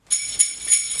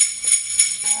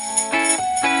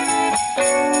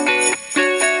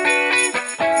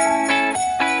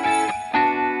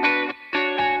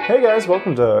Hey guys,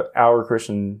 welcome to Our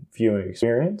Christian Viewing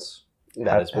Experience.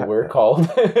 That is what we're called.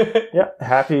 Yeah,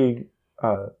 happy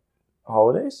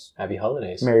holidays. Happy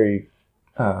holidays. Merry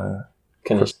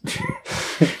Christmas.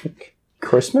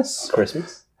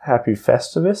 Christmas? Happy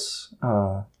Festivus.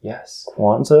 Yes.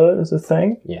 Kwanzaa is a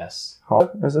thing. Yes.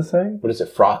 Hanukkah is a thing. What is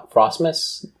it?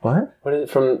 Frostmas? What? What is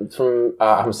it from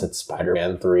I almost said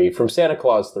Spider-Man 3. From Santa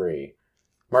Claus 3.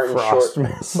 Martin Short.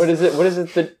 Frostmas. What is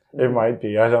it that It might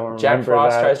be. I don't remember. Jack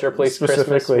Frost that tries to replace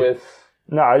Christmas with?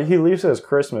 No, he leaves it as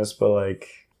Christmas, but like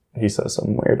he says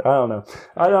something weird. I don't know.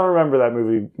 I don't remember that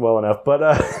movie well enough. But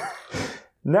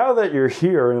now that you're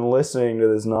here and listening to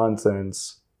this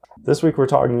nonsense, this week we're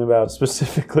talking about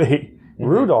specifically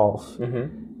Rudolph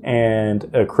and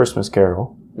A Christmas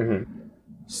Carol.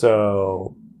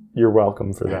 So you're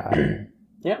welcome for that.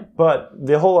 Yeah. But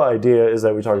the whole idea is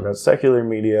that we talk about secular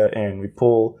media and we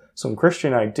pull some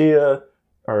Christian idea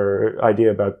or idea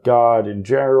about God in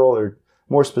general, or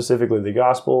more specifically the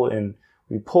gospel, and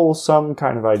we pull some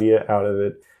kind of idea out of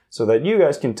it so that you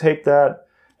guys can take that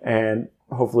and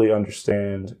hopefully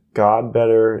understand God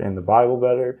better and the Bible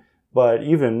better, but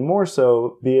even more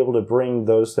so be able to bring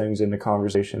those things into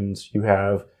conversations you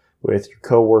have with your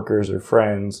coworkers or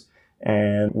friends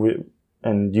and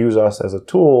use us as a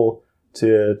tool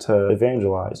to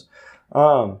evangelize.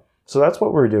 So that's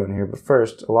what we're doing here. But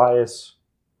first, Elias,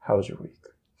 how was your week?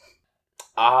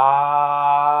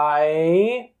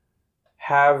 I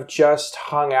have just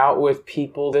hung out with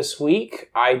people this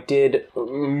week. I did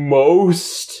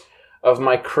most of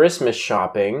my Christmas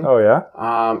shopping. Oh, yeah?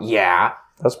 Yeah.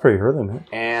 That's pretty early, man.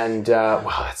 And,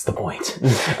 well, that's the point.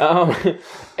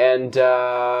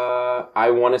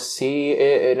 I want to see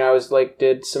it, and I was like,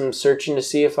 did some searching to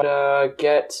see if I'd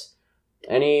get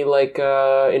any, like,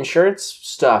 insurance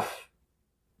stuff.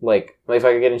 Like if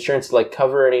I could get insurance to like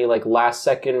cover any like last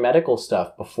second medical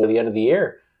stuff before the end of the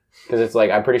year, because it's like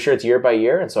I'm pretty sure it's year by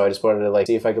year, and so I just wanted to like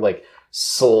see if I could like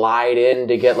slide in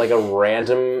to get like a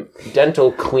random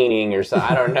dental cleaning or something.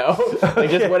 I don't know, like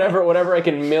just whatever I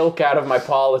can milk out of my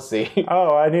policy.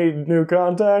 Oh, I need new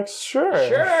contacts. Sure.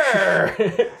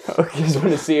 Okay. Just want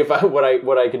to see if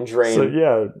what I can drain. So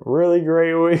yeah, really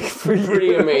great week for you.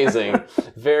 Pretty amazing.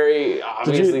 Very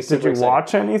obviously. Did you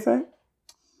watch anything?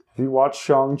 Have you watched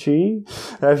Shang-Chi?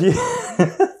 Have you?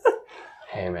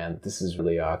 Hey man, this is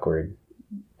really awkward.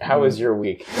 How was your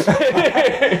week?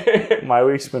 My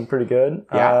week's been pretty good.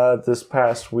 Yeah. This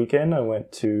past weekend, I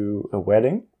went to a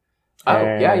wedding. Oh,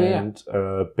 and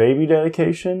a baby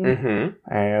dedication.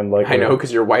 And like I know,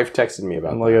 because your wife texted me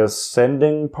about like a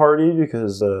sending party,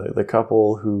 because the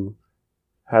couple who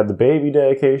had the baby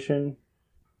dedication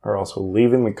are also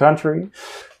leaving the country.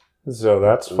 So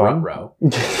that's fun. Ruh-roh.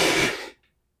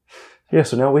 Yeah,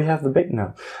 so now we have the bait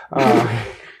now.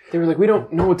 They were like, we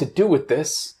don't know what to do with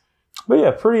this. But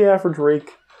yeah, pretty average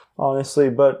week, honestly,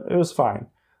 but it was fine.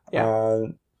 Yeah.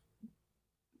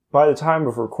 By the time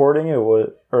of recording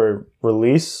or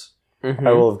release,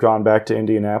 I will have gone back to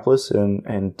Indianapolis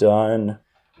and done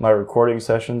my recording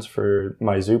sessions for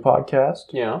my zoo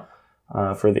podcast. Yeah.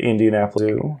 For the Indianapolis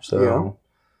Zoo. So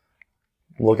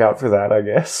look out for that, I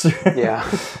guess. Yeah.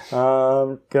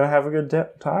 Gonna have a good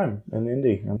time in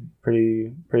Indy. I'm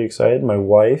pretty excited. My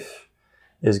wife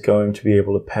is going to be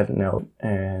able to pet an elephant,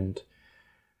 and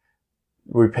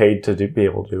we paid to be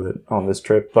able to do it on this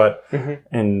trip, but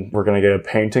and we're gonna get a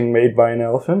painting made by an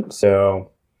elephant.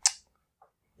 So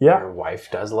yeah, Your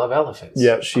wife does love elephants.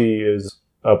 yeah, she is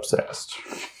obsessed.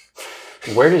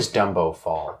 Where does Dumbo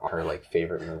fall on her like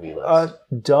favorite movie list?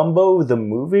 Dumbo the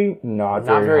movie, not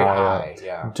very high.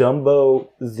 Yeah. Dumbo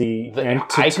the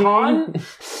entity, icon,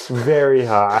 very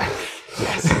high.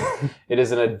 Yes, it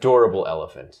is an adorable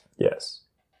elephant. Yes.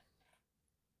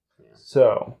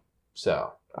 So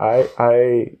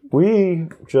we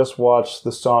just watched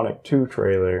the Sonic 2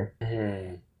 trailer.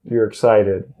 You're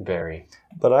excited. Very.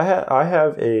 But I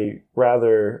have a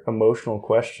rather emotional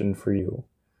question for you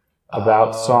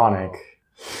about Sonic.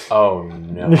 Oh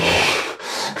no.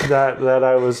 that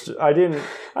I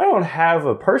don't have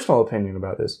a personal opinion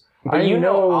about this. But I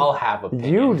know I'll have an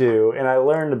opinion. you do, and I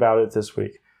learned about it this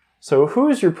week. So who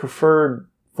is your preferred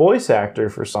voice actor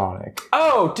for Sonic?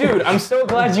 Oh, dude, I'm so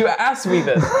glad you asked me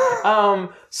this.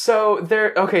 So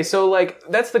like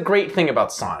that's the great thing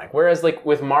about Sonic. Whereas like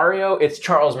with Mario, it's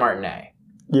Charles Martinet.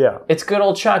 Yeah. It's good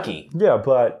old Chucky. Yeah,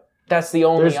 but that's the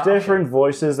only there's option. different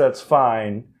voices, that's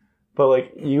fine. But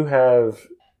like you have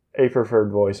a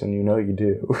preferred voice, and you know you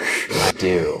do. I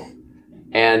do.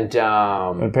 And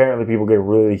apparently people get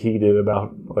really heated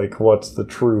about like what's the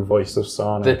true voice of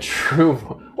Sonic. The true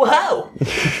whoa!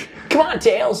 Come on,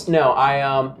 Tails. No,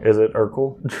 Is it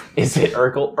Urkel? Is it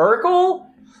Urkel? Urkel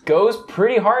goes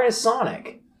pretty hard as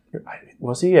Sonic.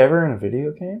 Was he ever in a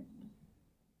video game?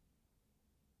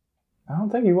 I don't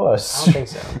think he was. I don't think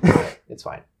so. It's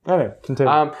fine. Anyway,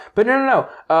 continue. But no.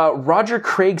 Roger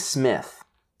Craig Smith.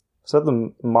 Is that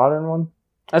the modern one?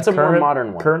 That's a more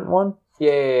modern one. Current one?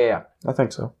 Yeah. I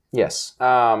think so. Yes.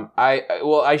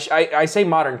 I say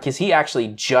modern because he actually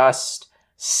just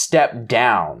stepped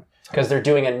down because they're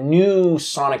doing a new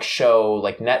Sonic show,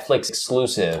 like Netflix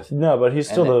exclusive. No, but he's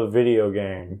still the video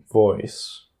game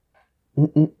voice.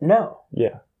 No.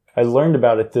 Yeah. I learned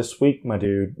about it this week, my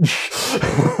dude.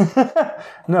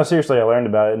 No, seriously, I learned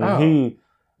about it. And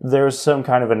there was some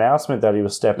kind of announcement that he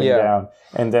was stepping down.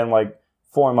 And then, like,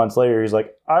 4 months later, he's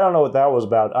like, I don't know what that was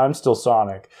about. I'm still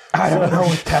Sonic. I don't know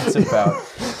what that's about.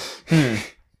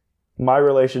 My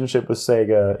relationship with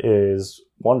Sega is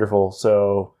wonderful,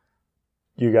 so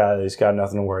you guys got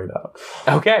nothing to worry about.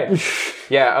 Okay.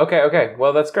 Yeah, okay.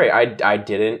 Well, that's great. I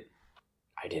didn't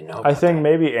know about I think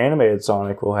maybe animated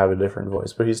Sonic will have a different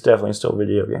voice, but he's definitely still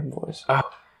video game voice. Oh,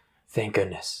 thank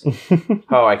goodness.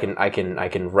 Oh, I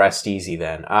can rest easy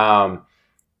then.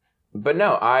 But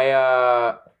no,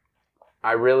 I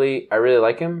really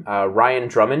like him. Ryan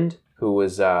Drummond, who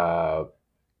was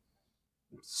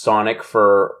Sonic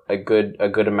for a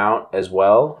good amount as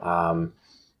well.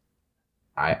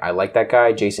 I like that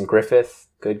guy. Jason Griffith,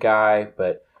 good guy.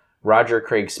 But Roger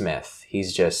Craig Smith,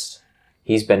 he's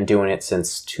been doing it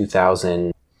since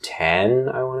 2010,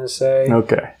 I want to say.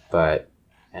 Okay. But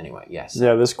anyway, yes.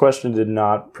 Yeah, this question did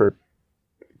not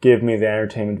give me the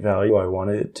entertainment value I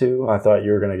wanted it to. I thought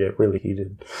you were going to get really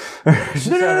heated.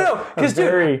 No.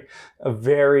 A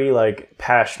very like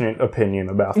passionate opinion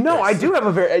about this. No, I do have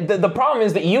a very... The problem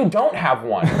is that you don't have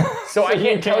one. So I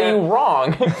can't tell you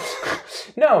wrong.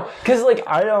 No, because like...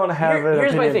 I don't have an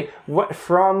Here's opinion. my thing.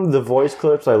 From the voice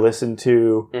clips I listened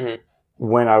to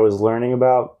when I was learning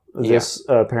about this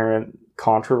apparent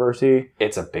controversy...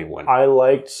 It's a big one. I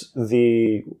liked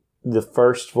the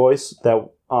first voice that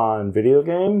on video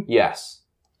game. Yes.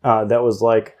 That was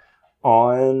like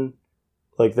on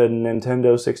like the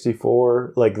Nintendo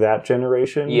 64, like that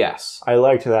generation. Yes. I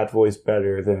liked that voice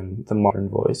better than the modern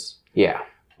voice. Yeah.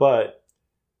 But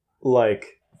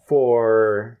like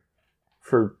for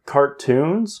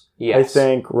cartoons, yes. I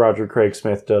think Roger Craig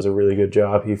Smith does a really good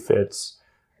job. He fits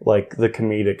like the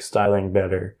comedic styling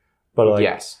better. But like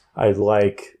yes. I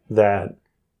like that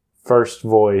first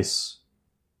voice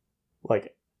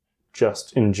like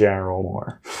just in general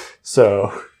more.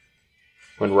 So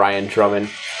when Ryan Drummond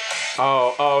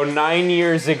 9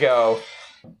 years ago.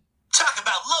 Talk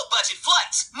about low budget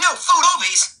flights, no food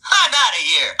movies. I'm out of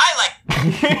here. I like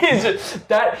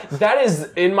that is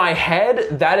in my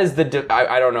head. That is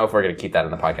I don't know if we're gonna keep that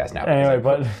in the podcast now. Anyway,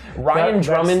 but Ryan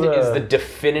Drummond is the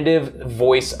definitive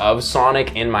voice of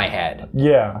Sonic in my head.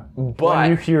 Yeah, but when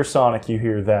you hear Sonic, you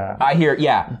hear that. I hear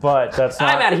but that's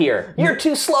not. I'm out of here. You're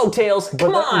too slow, Tails.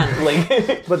 Come on,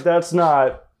 like. But that's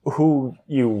not who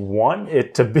you want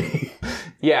it to be.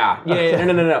 Yeah.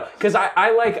 No. Because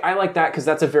I like that because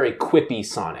that's a very quippy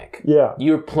Sonic. Yeah.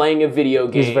 You're playing a video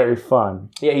game. He's very fun.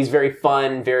 Yeah, he's very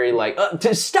fun, very like,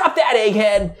 stop that,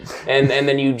 egghead! And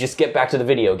then you just get back to the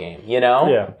video game, you know?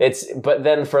 Yeah. But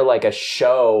then for like a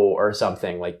show or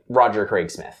something, like Roger Craig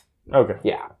Smith. Okay.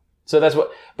 Yeah. So that's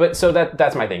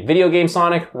my thing. Video game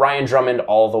Sonic, Ryan Drummond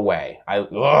all the way.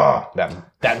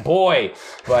 That boy.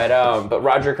 But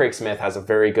Roger Craig Smith has a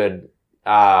very good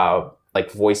like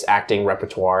voice acting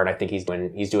repertoire, and I think he's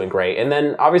doing great. And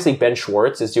then obviously Ben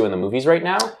Schwartz is doing the movies right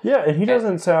now. Yeah, and he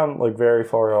doesn't sound like very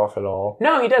far off at all.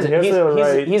 No, he doesn't. He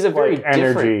has He's a very like,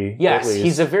 energy. Different. Yes,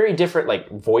 he's a very different, like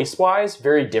voice wise,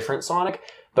 very different Sonic.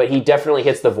 But he definitely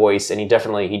hits the voice, and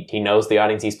he knows the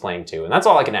audience he's playing to, and that's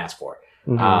all I can ask for.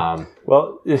 Mm-hmm.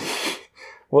 Well,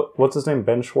 what's his name?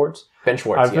 Ben Schwartz. Ben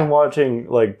Schwartz. I've been watching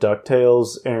like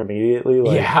DuckTales intermediately.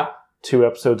 Like, 2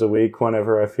 episodes a week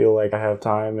whenever I feel like I have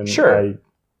time and I,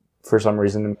 for some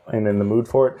reason, am in the mood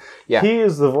for it. Yeah. He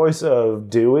is the voice of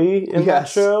Dewey in that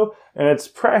show, and it's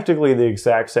practically the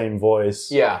exact same voice.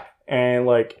 Yeah. And,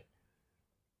 like,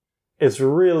 it's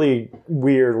really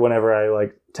weird whenever I,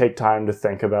 like, take time to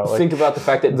think about, like... Think about the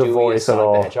fact that the Dewey voice is Sonic at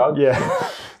all. the Hedgehog. Yeah.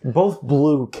 Both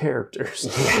blue characters.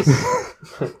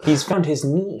 Yes. He's found his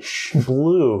niche.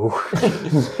 Blue.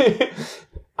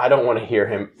 I don't want to hear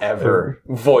him ever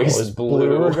voice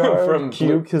Blue from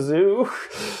Q Kazoo.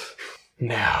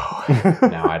 No,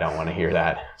 I don't want to hear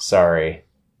that. Sorry.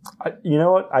 You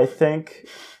know what? I think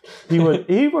he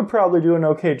would probably do an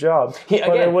okay job,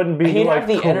 but it wouldn't be he'd like have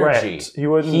the correct. Energy. He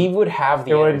would have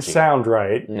the energy. It wouldn't sound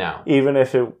right. No, even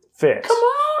if it fits. Come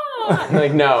on,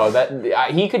 like no,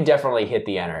 that he could definitely hit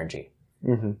the energy,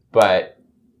 but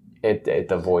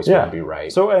the voice Yeah. wouldn't be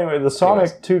right. So anyway, the Sonic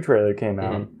Anyways. 2 trailer came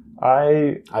out. Mhm.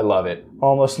 I I love it.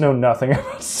 almost know nothing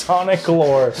about Sonic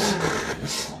lore.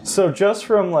 So just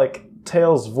from like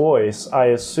Tails' voice, I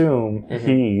assume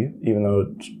he, even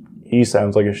though he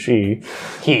sounds like a she,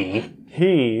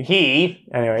 he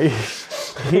anyway,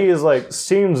 he is like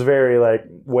seems very like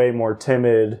way more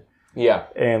timid Yeah.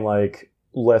 and like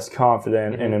less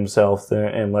confident in himself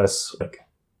and less like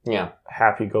Yeah.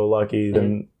 happy-go-lucky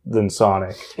than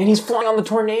Sonic. And he's flying on the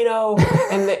tornado,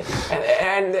 and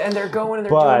and they're going and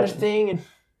they're But- doing their thing, and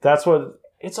That's what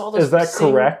it's all this. is that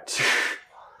sing- correct?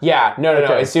 Yeah, no.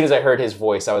 Okay. As soon as I heard his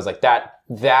voice, I was like, that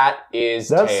is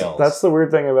Tails. That's the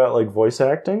weird thing about like voice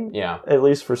acting. yeah. At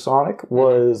least for Sonic,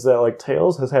 was that like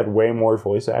Tails has had way more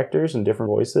voice actors and different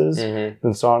voices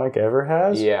than Sonic ever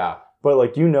has. Yeah. But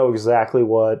like you know exactly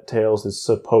what Tails is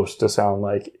supposed to sound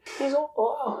like. He's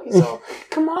all,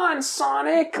 come on,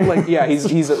 Sonic. Like, yeah,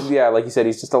 he's yeah, like you said,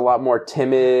 he's just a lot more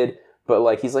timid. But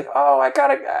like, he's like, oh, I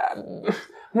gotta,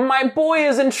 my boy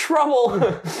is in trouble,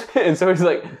 and so he's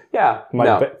like, yeah,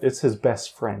 It's his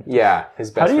best friend. yeah,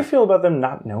 his best. How do you friend. feel about them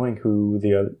not knowing who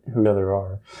the other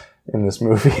are in this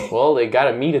movie? Well, they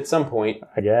gotta meet at some point.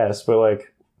 I guess, but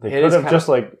like they It could is have kinda- just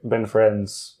like been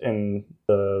friends in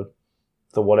the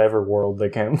whatever world they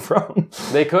came from.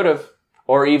 They could have,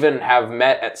 or even have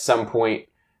met at some point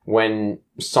when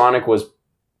Sonic was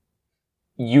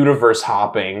universe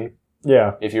hopping.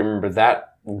 Yeah. If you remember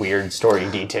that weird story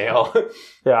detail.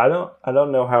 Yeah, I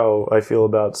don't know how I feel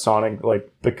about Sonic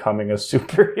like becoming a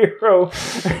superhero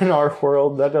in our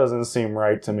world. That doesn't seem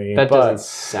right to me. That but, doesn't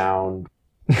sound.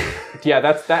 Yeah,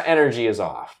 that energy is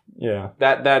off. Yeah.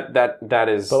 That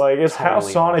is. But like it's how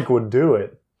totally Sonic would do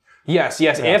it. Yes.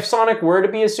 Yeah. If Sonic were to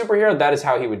be a superhero, that is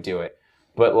how he would do it.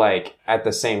 But like at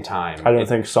the same time, I don't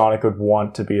think Sonic would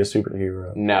want to be a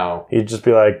superhero. No, He'd just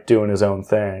be like doing his own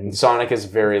thing. Sonic is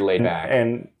very laid back.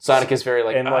 And Sonic is very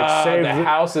like, and, like, save the the-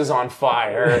 house is on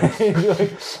fire.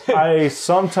 I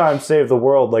sometimes save the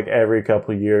world like every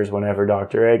couple of years whenever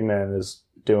Dr. Eggman is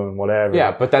doing whatever.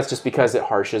 Yeah, but that's just because it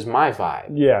harshes my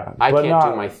vibe. Yeah. I but can't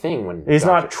not, do my thing when He's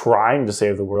Dr. not trying to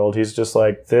save the world. He's just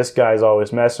like, this guy's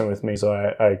always messing with me, so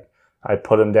I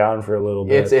put him down for a little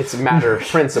bit. It's a matter of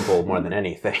principle more than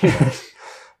anything.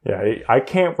 Yeah, I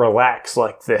can't relax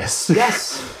like this.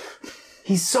 Yes,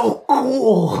 he's so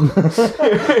cool.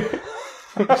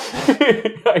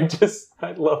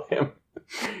 I love him.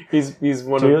 He's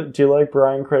one of. Do you like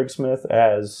Brian Craig Smith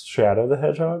as Shadow the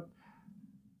Hedgehog?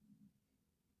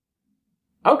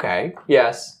 Okay.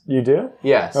 Yes. You do?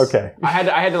 Yes. Okay. I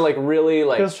had to like really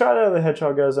like. Because Shadow the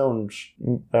Hedgehog got his own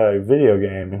video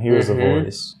game, and he was the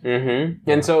voice. Mm-hmm.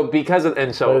 And so because of But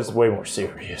it's way more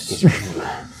serious.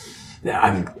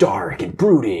 I'm dark and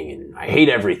brooding and I hate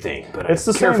everything, but It's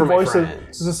the I care same for my voice. friends.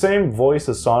 It's the same voice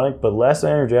as Sonic, but less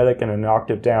energetic and an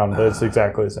octave down. But it's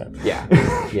exactly the same. Yeah.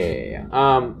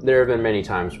 There have been many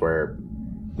times where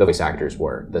the voice actors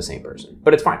were the same person,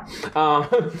 but it's fine.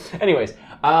 Anyways,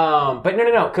 but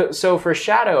no. So for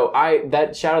Shadow,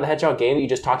 that Shadow the Hedgehog game that you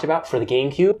just talked about for the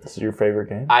GameCube, This is your favorite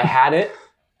game? I had it.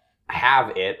 I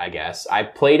have it, I guess. I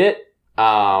played it.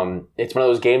 It's one of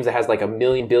those games that has like a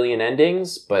million billion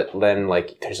endings, but then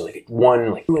like there's like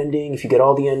one like true ending. If you get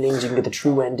all the endings, you can get the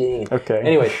true ending. Okay.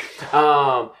 Anyway,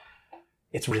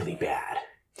 it's really bad.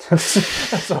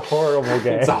 That's a horrible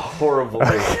game. It's a horrible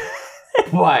game.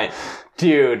 But,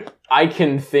 dude, I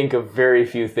can think of very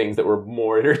few things that were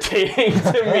more entertaining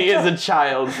to me as a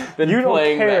child than You don't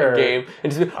playing care that game.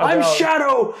 And just, I'm about-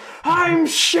 Shadow! I'm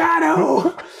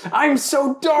Shadow! I'm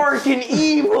so dark and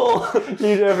evil!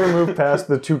 You never move past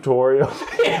the tutorial.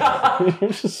 Yeah. You're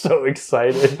just so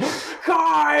excited.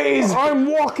 Guys! I'm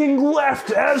walking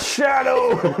left as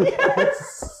Shadow.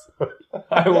 Yes!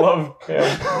 I love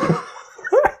him.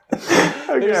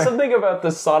 There's something about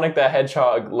the Sonic the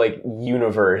Hedgehog like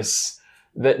universe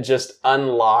that just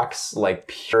unlocks like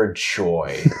pure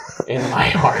joy in my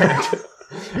heart.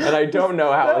 And I don't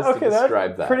know how else to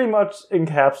describe that. Pretty much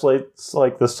encapsulates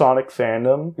like the Sonic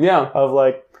fandom Yeah. of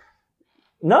like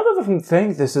none of them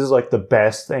think this is like the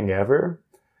best thing ever.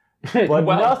 But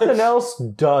Well- nothing else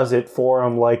does it for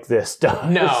them like this does.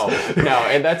 No,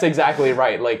 and that's exactly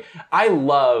right. Like I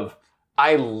love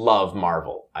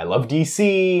Marvel. I love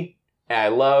DC. And I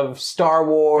love Star And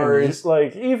Wars. just,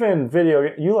 like even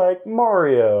video, you like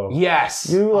Mario. Yes.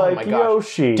 You Oh like my gosh.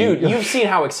 Yoshi. Dude, you've seen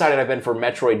how excited I've been for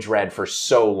Metroid Dread for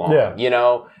so long. Yeah. You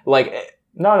know? Like,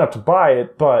 Not enough to buy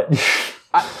it, but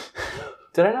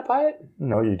did I not buy it?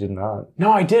 no, you did not. No,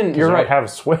 I didn't. You're You right. don't have a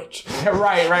Switch.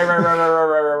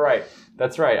 Right.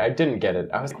 That's right. I didn't get it.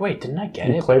 I was like, wait, didn't I get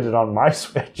You it? played it on my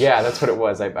Switch. Yeah, that's what it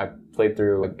was. I played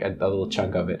through a little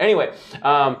chunk of it. Anyway,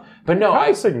 but no,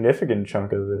 Quite a significant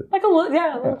chunk of it. like a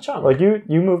little chunk. Like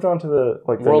you moved on to the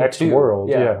World next 2. world.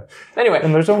 Yeah. Yeah. Anyway,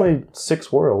 And there's only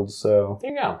 6 worlds, so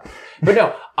there you go. But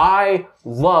no, I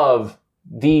love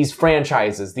these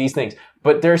franchises, these things.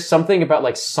 But there's something about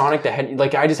like Sonic the Hedgehog.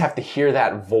 Like I just have to hear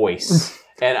that voice,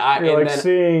 and you're like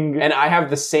seeing and I have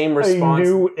the same a response.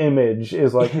 new image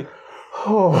is like,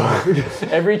 oh.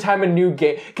 Every time a new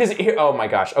game, because oh my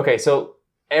gosh, okay, so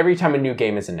every time a new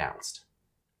game is announced,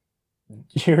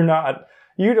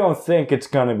 You don't think it's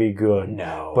gonna be good.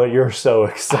 no, But you're so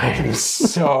excited. I'm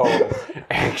so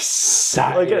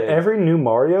excited. Like every new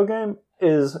Mario game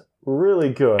is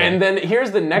really good. And then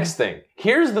here's the next thing.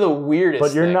 Here's the weirdest.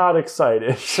 but you're thing. not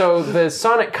excited. So the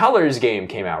Sonic Colors game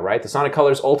came out, right? The Sonic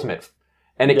Colors Ultimate,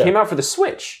 and it Yeah. came out for the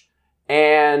Switch.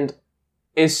 And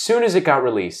as soon as it got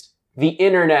released, the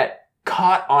internet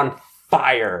caught on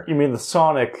fire. You mean the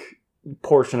Sonic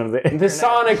portion of the internet. The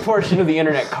Sonic portion of the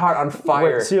internet caught on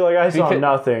fire. Wait, see, like I saw Because-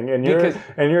 nothing, and because-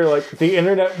 you're like the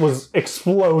internet was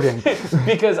exploding.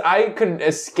 Because I couldn't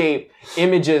escape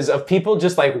images of people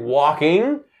just like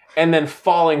walking and then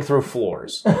falling through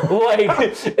floors.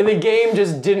 Like the game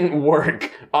just didn't work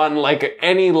on like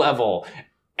any level.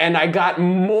 And I got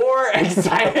more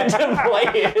excited to play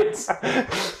it.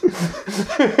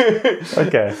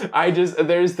 Okay. I just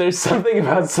there's something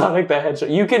about Sonic the Hedgehog.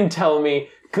 You can tell me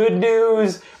good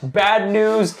news, bad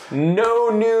news, no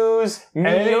news,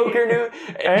 mediocre news.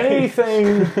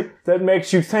 Anything that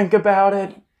makes you think about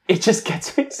it. It just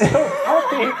gets me so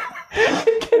happy.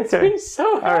 It gets me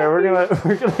so happy. All right,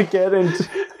 we're gonna get into.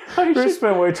 We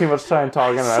spent way too much time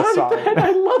talking about Sonic. Sonic.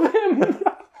 I love him.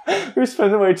 We're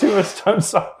spending way too much time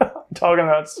talking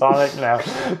about Sonic now,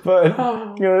 but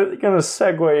gonna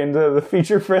segue into the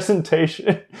feature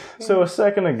presentation. So a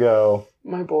second ago,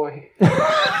 My boy.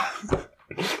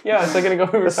 Yeah, a second ago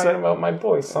we were talking about my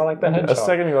boy, Sonic the Hedgehog. a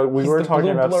second ago we were the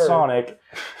talking blue about blur. Sonic.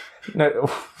 No,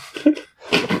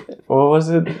 what was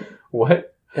it?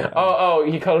 What? Oh,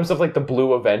 he called himself like the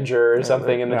Blue Avenger or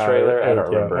something in the No, trailer. I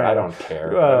don't yeah, remember. yeah. I don't care.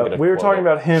 I'm gonna We were quote talking it.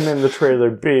 about him in the trailer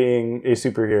being a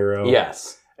superhero.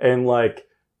 Yes. And like,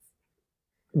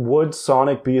 would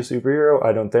Sonic be a superhero?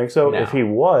 I don't think so. No. If he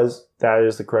was, that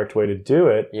is the correct way to do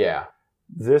it. Yeah.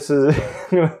 This is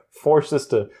going to force us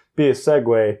to be a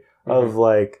segue of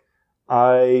like,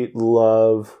 I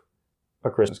love A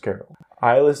Christmas Carol.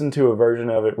 I listened to a version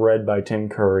of it read by Tim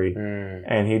Curry,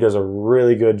 and he does a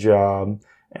really good job.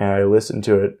 And I listen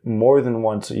to it more than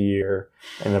once a year.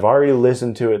 And I've already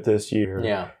listened to it this year.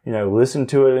 Yeah. You know, listened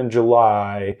to it in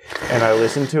July, and I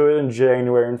listened to it in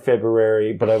January and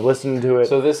February, but I've listened to it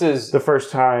So this is the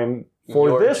first time for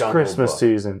Your this Jungle Christmas Book.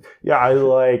 season. Yeah, I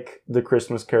like The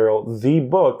Christmas Carol, the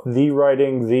book, the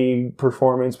writing, the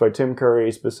performance by Tim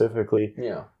Curry specifically,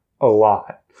 yeah. a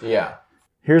lot. Yeah.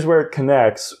 Here's where it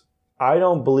connects. I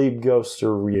don't believe ghosts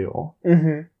are real.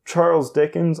 Mm-hmm. Charles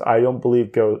Dickens, I don't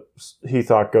believe he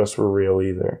thought ghosts were real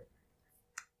either.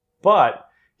 But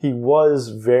he was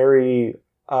very,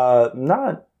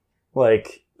 not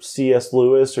like C.S.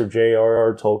 Lewis or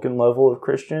J.R.R. Tolkien level of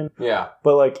Christian, Yeah.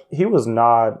 but like he was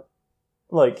not,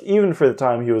 like even for the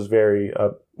time he was very,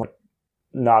 like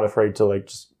not afraid to like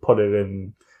just put it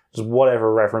in just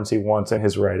whatever reference he wants in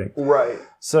his writing. Right.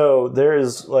 So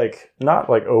there's like, not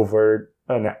like overt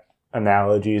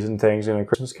analogies and things in A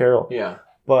Christmas Carol. Yeah.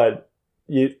 But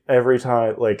every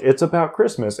time, like, it's about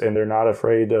Christmas, and they're not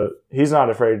afraid to, he's not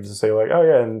afraid to say, like, oh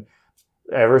yeah, and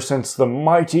ever since the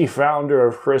mighty founder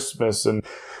of Christmas, and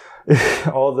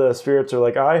all the spirits are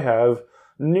like, I have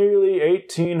nearly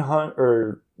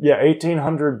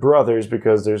 1,800 brothers,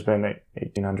 because there's been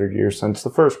 1,800 years since the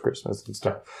first Christmas and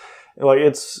stuff. Like,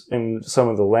 it's in some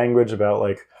of the language about,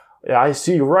 like, I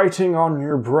see writing on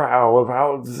your brow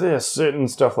about this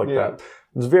and stuff like Yeah. that.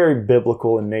 It's very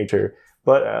biblical in nature.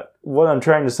 But what I'm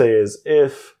trying to say is,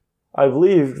 if I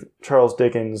believe Charles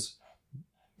Dickens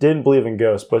didn't believe in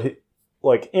ghosts, but he,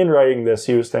 like in writing this,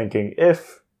 he was thinking,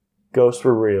 if ghosts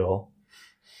were real,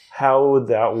 how would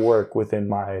that work within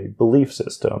my belief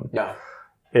system? Yeah.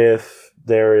 If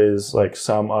there is like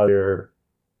some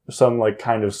like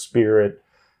kind of spirit,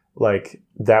 like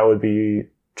that would be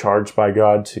charged by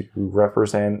God to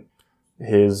represent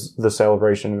the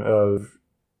celebration of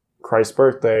Christ's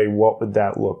birthday, what would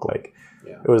that look like?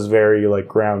 Yeah. It was very like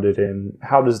grounded in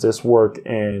how does this work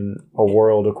in a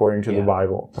world according to the Yeah.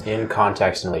 Bible. In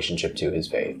context and relationship to his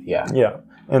faith. Yeah. Yeah.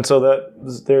 And so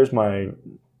there's my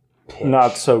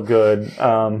not so good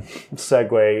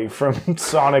segue from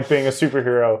Sonic being a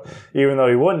superhero, even though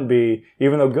he wouldn't be,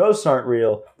 even though ghosts aren't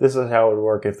real. This is how it would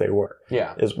work if they were.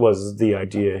 Yeah, was the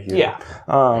idea here.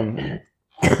 Yeah.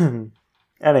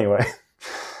 Anyway,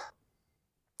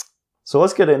 so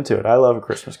let's get into it. I love A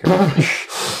Christmas Carol.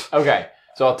 Okay,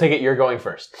 so I'll take it you're going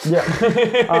first.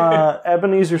 Yeah.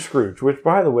 Ebenezer Scrooge, which,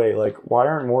 by the way, like, why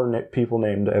aren't more people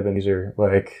named Ebenezer?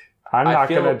 Like, I'm not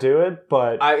going to do it,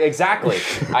 but... Exactly.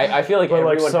 I feel like but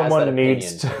everyone like someone has that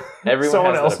needs opinion. to...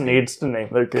 someone else needs to name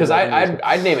their kid because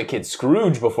I'd name a kid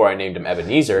Scrooge before I named him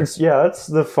Ebenezer. Yeah, that's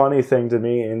the funny thing to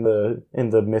me in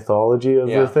the mythology of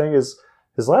the thing is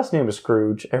his last name is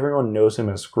Scrooge. Everyone knows him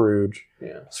as Scrooge.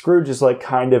 Yeah. Scrooge is like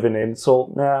kind of an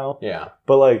insult now. Yeah.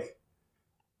 But like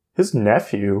his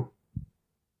nephew,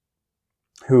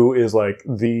 who is like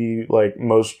the like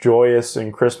most joyous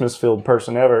and Christmas filled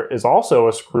person ever, is also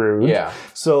a Scrooge. Yeah.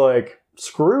 So like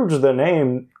Scrooge, the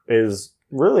name, is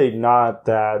really not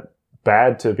that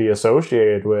bad to be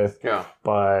associated with. Yeah.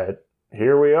 But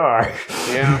here we are.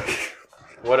 Yeah.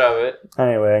 What of it?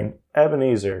 Anyway,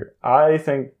 Ebenezer. I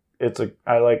think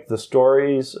I like the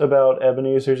stories about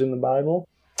Ebenezer's in the Bible.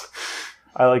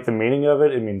 I like the meaning of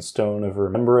it. It means stone of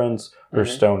remembrance or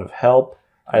stone of help.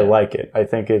 I like it. I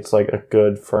think it's like a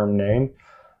good, firm name.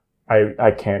 I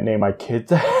can't name my kid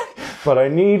that, but I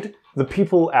need the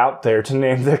people out there to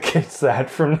name their kids that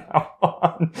from now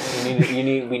on. We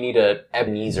need a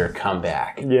Ebenezer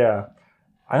comeback. Yeah.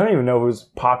 I don't even know if it was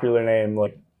a popular name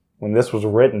like when this was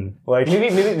written. Like maybe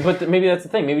that's the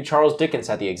thing. Maybe Charles Dickens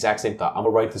had the exact same thought. I'm gonna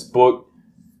write this book.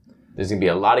 There's going to be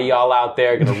a lot of y'all out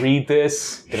there going to read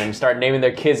this, going to start naming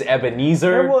their kids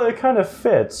Ebenezer. Yeah, well, it kind of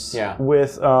fits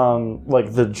with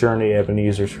like the journey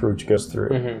Ebenezer Scrooge goes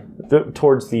through.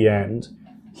 Towards the end,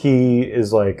 he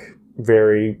is like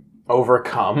very...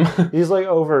 overcome. He's like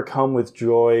overcome with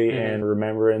joy and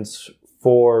remembrance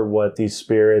for what these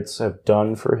spirits have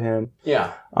done for him.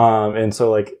 Yeah. And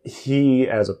so like he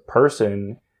as a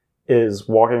person is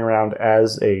walking around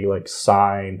as a like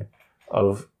sign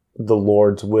of the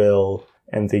Lord's will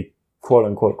and the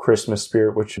quote-unquote Christmas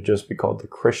spirit, which should just be called the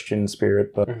Christian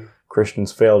spirit, but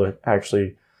Christians fail to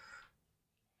actually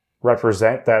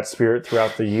represent that spirit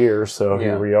throughout the year, so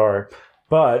here we are.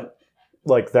 But,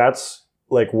 like, that's,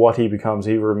 like, what he becomes.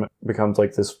 He becomes,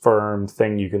 like, this firm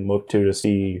thing you can look to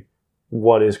see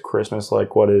what is Christmas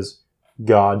like, what is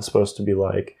God supposed to be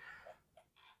like.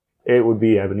 It would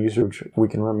be Ebenezer, which we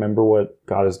can remember what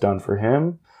God has done for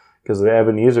him, because the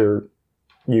Ebenezer...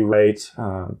 you write,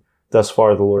 thus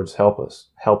far the Lord's helped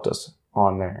us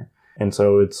on there. And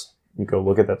so you go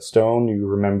look at that stone, you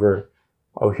remember,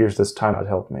 oh, here's this time God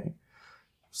helped me.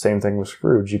 Same thing with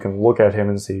Scrooge. You can look at him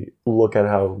and look at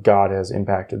how God has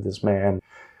impacted this man.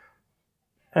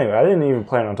 Anyway, I didn't even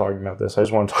plan on talking about this. I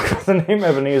just want to talk about the name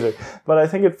Ebenezer. But I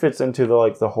think it fits into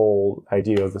the whole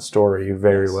idea of the story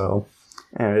very well.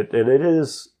 And it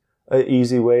is an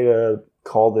easy way to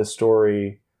call this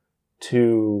story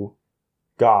to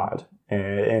God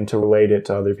and to relate it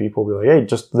to other people. Be like, hey,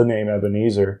 just the name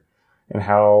Ebenezer and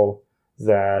how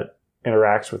that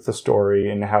interacts with the story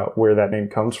and where that name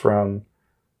comes from.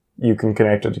 You can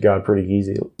connect it to God pretty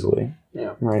easily.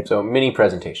 Yeah. Right. So mini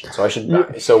presentation. So I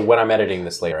should. So when I'm editing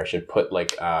this later, I should put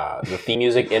like the theme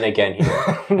music in again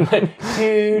here,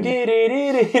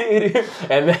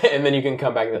 and then you can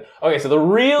come back. Okay. So the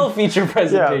real feature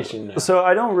presentation. Yeah. So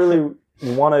I don't really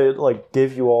want to like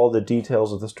give you all the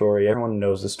details of the story. Everyone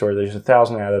knows the story. There's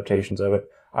 1,000 adaptations of it.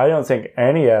 I don't think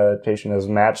any adaptation has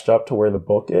matched up to where the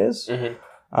book is.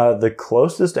 The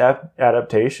closest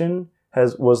adaptation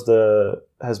has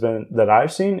been that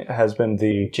I've seen has been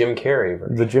the Jim Carrey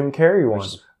version. The Jim Carrey one.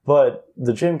 But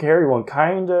the Jim Carrey one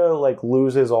kind of like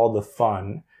loses all the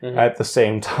fun at the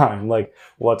same time. Like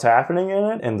what's happening in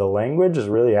it and the language is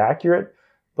really accurate,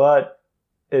 but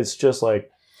it's just like,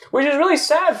 which is really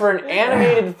sad for an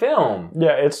animated film.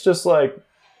 Yeah, it's just like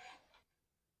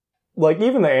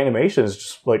even the animation is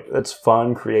just like, it's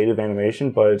fun, creative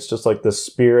animation, but it's just like the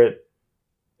spirit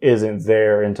isn't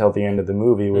there until the end of the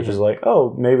movie, which is like,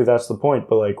 oh, maybe that's the point.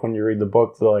 But like when you read the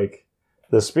book,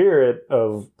 the spirit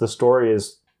of the story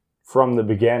is from the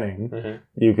beginning.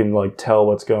 You can like tell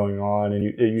what's going on, and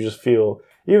you just feel,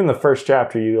 even the first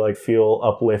chapter, you like feel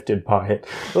uplifted by it.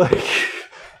 Like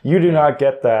you do not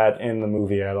get that in the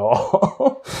movie at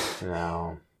all.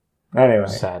 No. Anyway,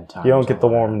 sad times. You don't get the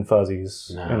warm and fuzzies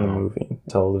in the movie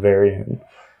until the very end,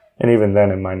 and even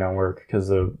then it might not work because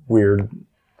the weird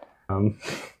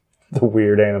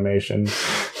animation.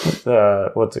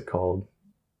 What's it called?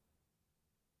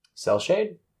 Cell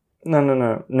shade?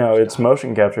 No. It's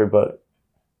motion capture, but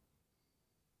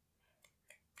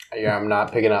Yeah, I'm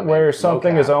not picking up. Where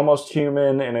something is almost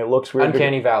human and it looks weird.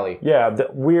 Uncanny Valley. Yeah, the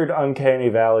weird uncanny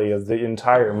valley of the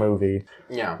entire movie.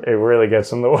 Yeah. It really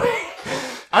gets in the way.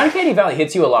 Uncanny Valley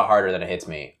hits you a lot harder than it hits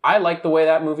me. I like the way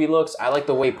that movie looks. I like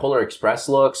the way Polar Express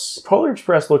looks. Polar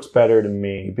Express looks better to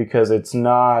me because it's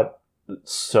not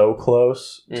so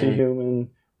close to human.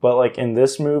 But like in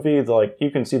this movie, like you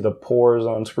can see the pores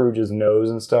on Scrooge's nose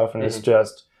and stuff, and it's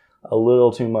just a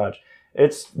little too much.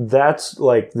 That's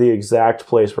like the exact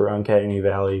place where Uncanny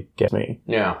Valley gets me.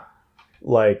 Yeah.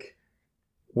 Like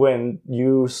when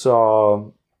you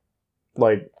saw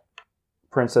like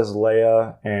Princess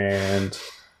Leia and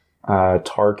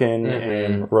Tarkin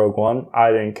in Rogue One,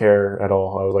 I didn't care at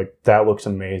all. I was like, that looks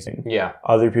amazing. Yeah.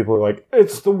 Other people are like,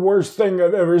 it's the worst thing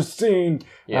I've ever seen.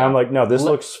 Yeah. And I'm like, no, this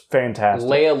looks fantastic.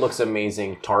 Leia looks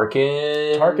amazing.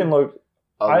 Tarkin looked...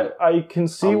 I can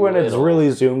see when it's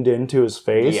really zoomed into his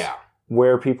face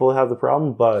where people have the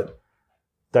problem, but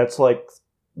that's like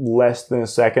less than a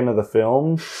second of the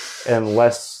film and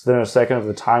less than a second of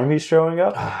the time he's showing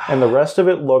up. And the rest of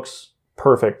it looks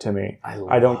perfect to me.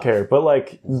 I don't care. But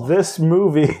like this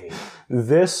movie,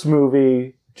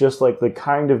 just like the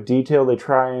kind of detail they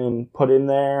try and put in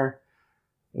there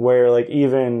where like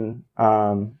even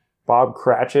Bob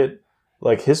Cratchit,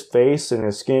 like his face and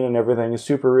his skin and everything is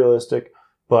super realistic,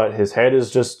 but his head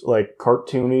is just like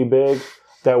cartoony big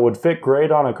that would fit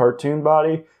great on a cartoon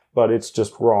body, but it's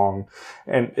just wrong.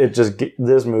 And it just,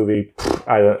 this movie,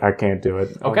 I can't do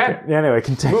it. Okay. Anyway,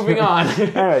 continue. Moving on.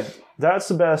 Anyway, that's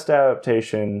the best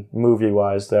adaptation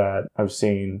movie-wise that I've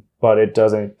seen, but it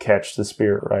doesn't catch the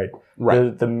spirit right.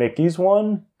 Right. The Mickey's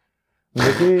one,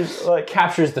 Mickey's like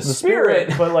captures the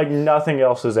spirit, but like nothing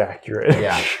else is accurate.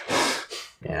 Yeah.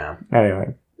 Yeah.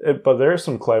 Anyway, but there's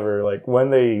some clever, like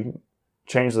when they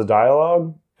change the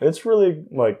dialogue, it's really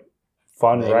like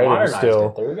fun writing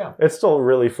still. There we go. It's still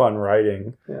really fun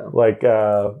writing. Yeah. Like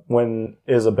when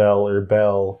Isabel or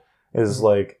Belle is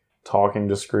like talking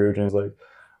to Scrooge and is like,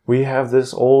 we have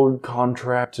this old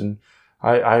contract and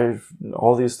I've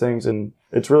all these things, and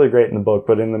it's really great in the book,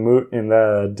 but in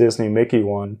the Disney Mickey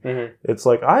one, it's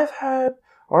like, I've had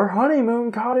our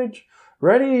honeymoon cottage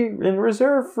ready in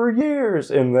reserve for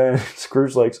years, and then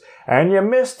Scrooge like, and you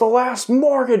missed the last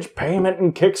mortgage payment,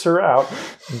 and kicks her out.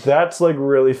 That's like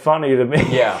really funny to me.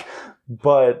 Yeah.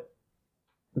 But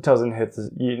it doesn't hit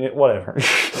whatever.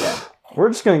 Yeah. We're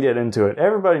just gonna get into it.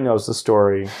 Everybody knows the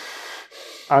story.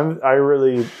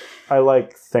 I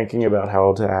like thinking about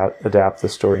how to adapt the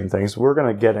story and things. We're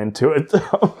going to get into it,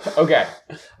 though. Okay.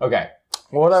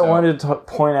 What I wanted to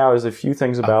point out is a few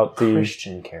things about the...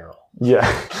 Christian Carol. Yeah.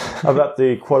 About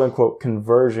the quote-unquote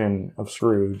conversion of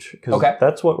Scrooge. Because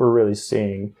that's what we're really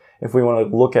seeing. If we want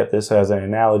to look at this as an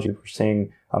analogy, we're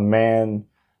seeing a man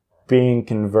being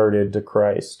converted to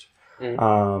Christ.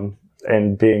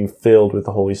 And being filled with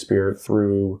the Holy Spirit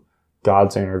through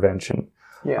God's intervention.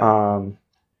 Yeah.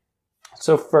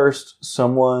 So first,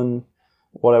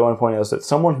 what I want to point out is that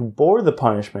someone who bore the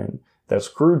punishment that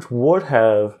Scrooge would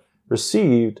have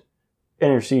received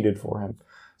interceded for him.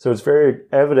 So it's very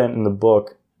evident in the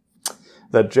book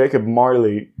that Jacob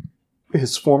Marley,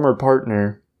 his former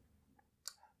partner,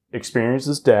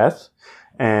 experiences death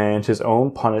and his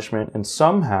own punishment, and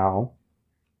somehow,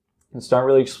 it's not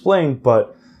really explained,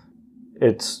 but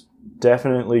it's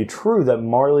definitely true that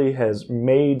Marley has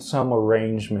made some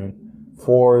arrangement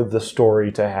for the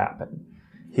story to happen.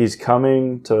 He's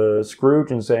coming to Scrooge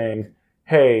and saying,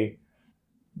 hey,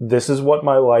 this is what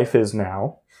my life is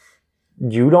now.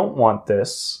 You don't want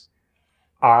this.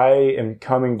 I am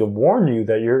coming to warn you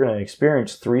that you're going to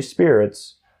experience 3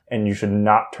 spirits and you should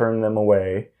not turn them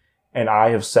away. And I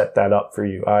have set that up for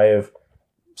you. I have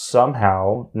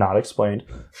somehow, not explained,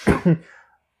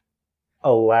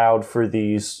 allowed for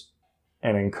these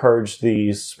and encouraged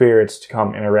these spirits to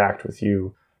come interact with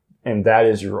you. And that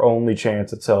is your only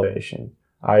chance at salvation.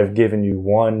 I have given you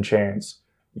one chance.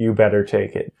 You better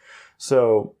take it.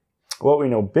 So what we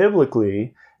know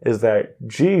biblically is that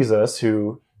Jesus,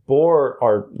 who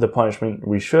bore the punishment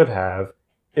we should have,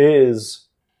 is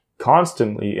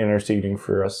constantly interceding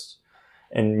for us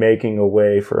and making a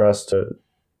way for us to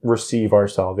receive our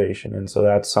salvation. And so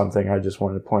that's something I just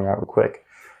wanted to point out real quick.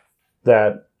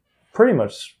 That pretty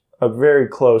much a very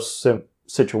close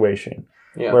situation.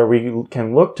 Yeah. Where we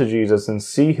can look to Jesus and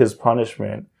see his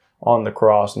punishment on the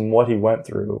cross and what he went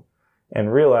through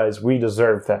and realize we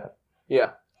deserve that. Yeah.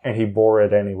 And he bore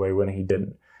it anyway when he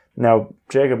didn't. Now,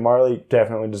 Jacob Marley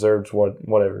definitely deserves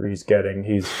whatever he's getting.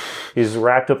 He's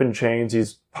wrapped up in chains.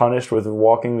 He's punished with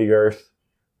walking the earth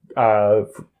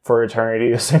for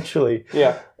eternity, essentially.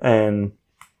 Yeah. And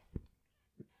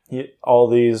all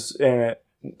these, and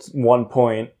one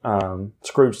point,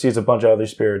 Scrooge sees a bunch of other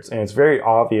spirits, and it's very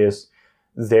obvious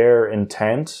their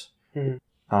intent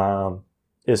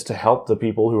is to help the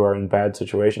people who are in bad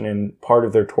situation, and part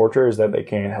of their torture is that they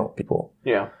can't help people.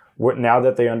 Yeah. Now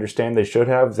that they understand they should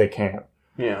have, they can't.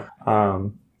 Yeah.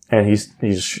 And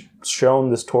he's shown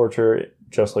this torture,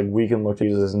 just like we can look at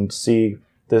Jesus and see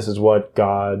this is what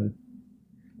God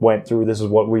went through. This is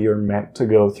what we are meant to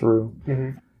go through.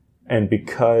 Mm-hmm. And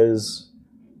because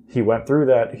he went through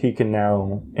that, he can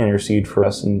now intercede for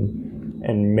us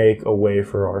and make a way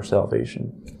for our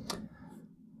salvation.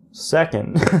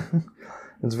 Second,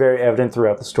 it's very evident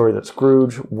throughout the story that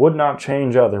Scrooge would not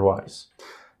change otherwise.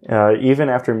 Even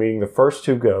after meeting the first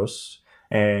two ghosts,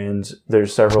 and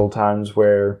there's several times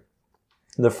where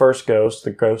the first ghost,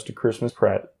 the ghost of Christmas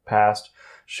Past,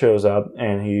 shows up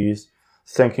and he's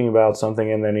thinking about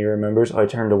something, and then he remembers, I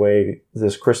turned away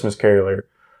this Christmas caroler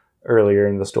earlier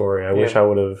in the story. I wish I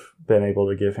would have been able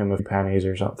to give him a few pennies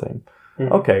or something.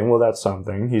 Mm-hmm. Okay, well, that's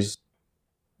something. He's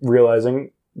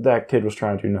realizing that kid was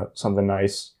trying to do something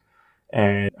nice,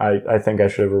 and I think I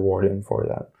should have rewarded him for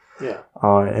that. Yeah.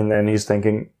 And then he's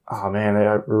thinking, oh man,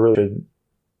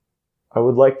 I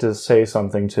would like to say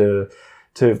something to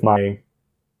my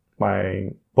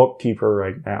bookkeeper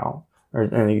right now.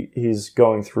 And he's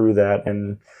going through that,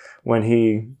 and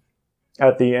when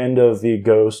at the end of the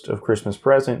Ghost of Christmas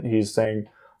Present, he's saying,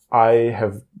 I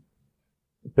have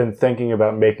been thinking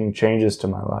about making changes to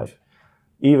my life.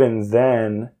 Even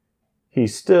then, he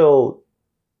still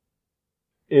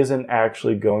isn't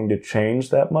actually going to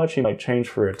change that much. He might change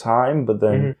for a time, but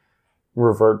then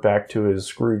revert back to his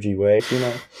Scroogey way, you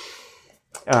know?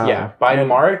 By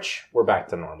March, we're back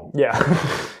to normal.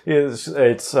 Yeah.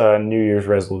 It's a New Year's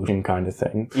resolution kind of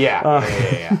thing.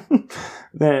 Yeah.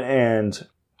 And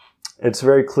it's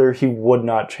very clear he would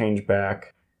not change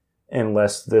back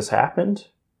unless this happened,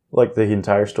 like the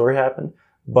entire story happened.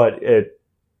 But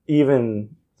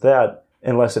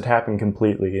unless it happened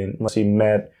completely, unless he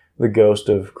met the ghost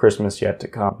of Christmas yet to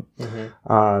come,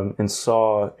 and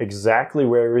saw exactly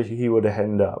where he would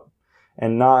end up,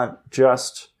 and not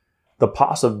just the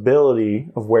possibility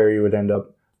of where he would end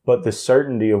up, but the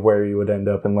certainty of where he would end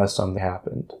up unless something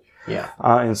happened. Yeah.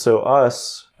 And so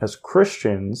us, as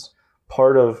Christians,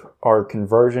 part of our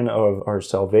conversion, of our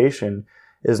salvation,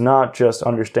 is not just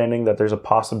understanding that there's a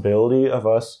possibility of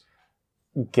us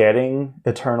getting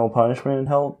eternal punishment in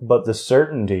hell, but the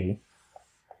certainty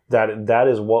that that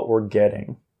is what we're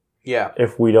getting. Yeah.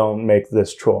 If we don't make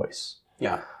this choice.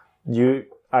 Yeah.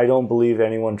 I don't believe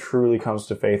anyone truly comes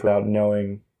to faith without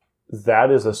knowing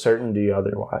that is a certainty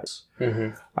otherwise.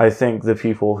 Mm-hmm. I think the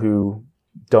people who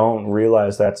don't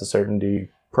realize that's a certainty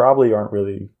probably aren't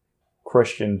really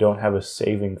Christian, don't have a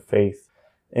saving faith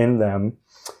in them.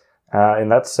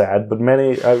 And that's sad, but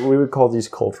many, we would call these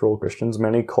cultural Christians.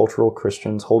 Many cultural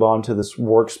Christians hold on to this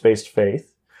works-based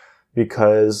faith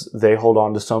because they hold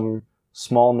on to some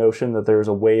small notion that there's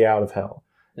a way out of hell.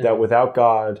 Mm-hmm. That without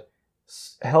God,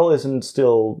 hell isn't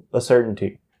still a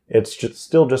certainty. It's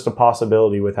still just a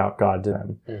possibility without God to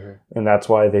them. Mm-hmm. And that's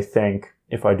why they think,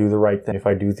 if I do the right thing, if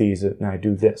I do these and I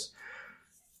do this,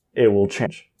 it will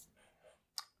change.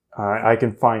 I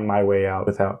can find my way out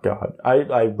without God.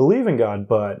 I believe in God,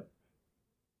 but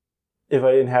if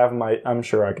I didn't have him, I'm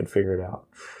sure I could figure it out.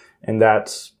 And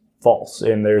that's false.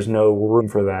 And there's no room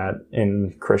for that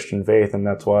in Christian faith. And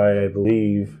that's why I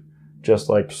believe, just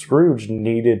like Scrooge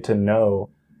needed to know,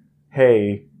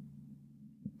 hey,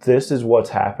 this is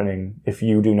what's happening if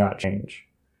you do not change.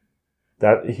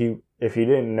 If he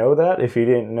didn't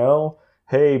know,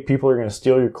 hey, people are going to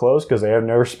steal your clothes because they have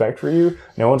no respect for you.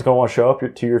 No one's going to want to show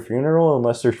up to your funeral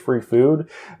unless there's free food.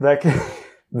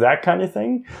 That kind of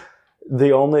thing.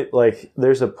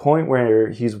 There's a point where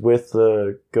he's with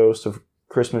the ghost of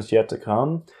Christmas yet to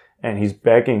come, and he's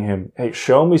begging him, hey,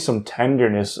 show me some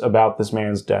tenderness about this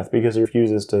man's death, because he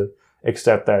refuses to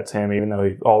accept that's him, even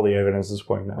though all the evidence is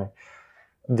pointing that way.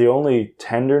 The only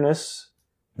tenderness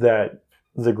that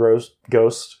the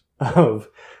ghost of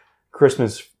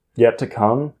Christmas yet to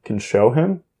come can show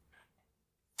him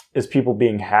is people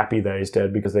being happy that he's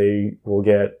dead, because they will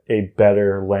get a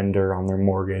better lender on their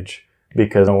mortgage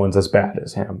because no one's as bad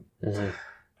as him. Mm-hmm.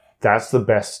 That's the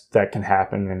best that can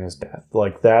happen in his death.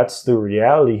 Like, that's the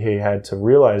reality he had to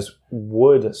realize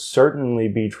would certainly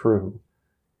be true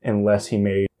unless he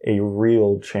made a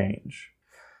real change.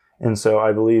 And so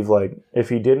I believe, like, if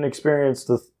he didn't experience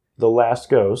the last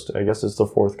ghost, I guess it's the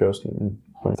fourth ghost,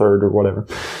 or third or whatever,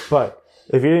 but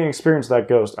if he didn't experience that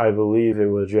ghost, I believe it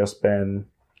would have just been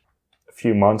a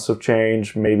few months of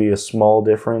change, maybe a small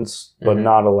difference, but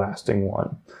not a lasting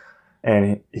one.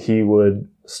 And he would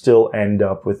still end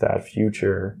up with that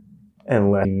future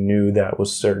unless you knew that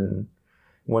was certain.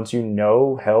 Once you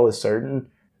know hell is certain,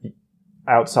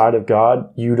 outside of God,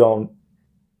 you don't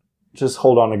just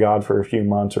hold on to God for a few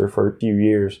months or for a few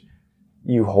years.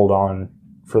 You hold on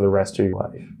for the rest of your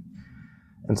life.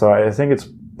 And so I think it's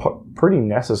pretty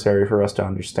necessary for us to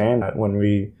understand that when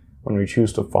we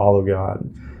choose to follow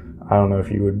God. I don't know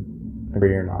if you would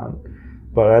agree or not,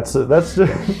 but that's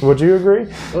would you agree?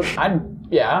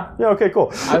 Yeah. Yeah. Okay.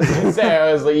 Cool. I was gonna say,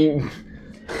 I was like,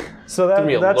 so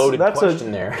that's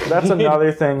question there. That's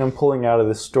another thing I'm pulling out of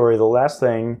this story. The last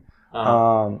thing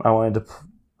I wanted to.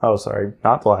 Oh, sorry,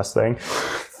 not the last thing.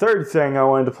 Third thing I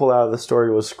wanted to pull out of the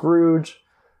story was Scrooge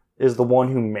is the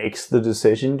one who makes the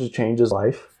decision to change his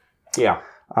life. Yeah.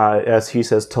 As he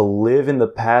says, to live in the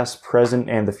past, present,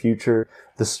 and the future.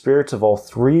 The spirits of all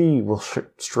three will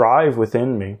strive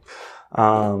within me.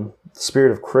 The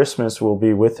spirit of Christmas will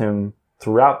be with him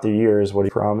throughout the year, is what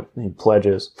he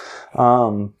pledges.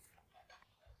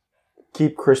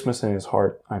 Keep Christmas in his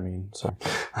heart. I mean, sorry.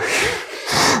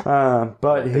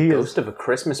 But the ghost of a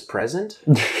Christmas present?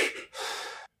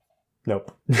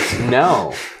 Nope.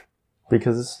 No.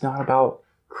 Because it's not about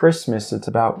Christmas, it's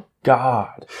about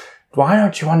God. Why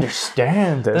don't you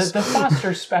understand this? The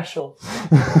Foster special.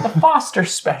 The Foster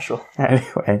special.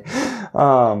 Anyway,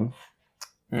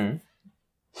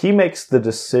 he makes the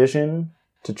decision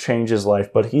to change his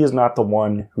life, but he is not the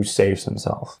one who saves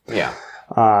himself. Yeah.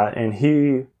 And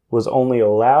he was only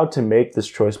allowed to make this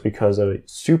choice because a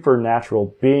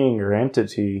supernatural being or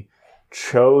entity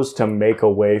chose to make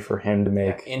a way for him to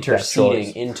make interceding that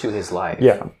choice. Into his life.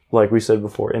 Yeah, like we said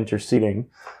before, interceding.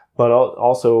 But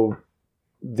also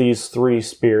these three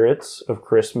spirits of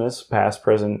Christmas, past,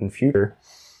 present, and future,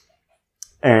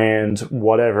 and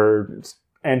whatever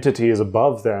entity is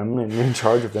above them and in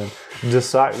charge of them,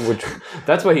 decide which...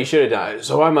 That's what he should have done.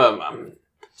 So I'm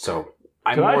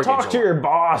Can I talk to your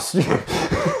boss?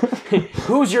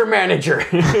 Who's your manager?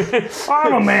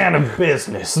 I'm a man of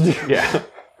business. Yeah.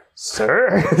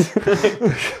 Sir?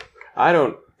 I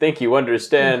don't think you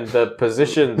understand the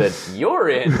position that you're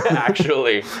in,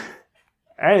 actually.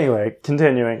 Anyway,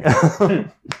 continuing.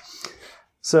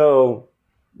 So,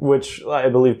 which I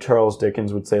believe Charles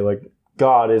Dickens would say, like,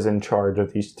 God is in charge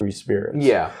of these three spirits.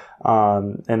 Yeah.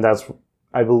 And that's,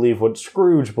 I believe, what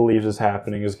Scrooge believes is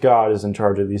happening, is God is in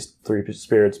charge of these three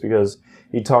spirits, because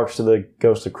he talks to the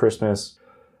ghost of Christmas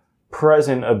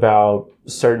present about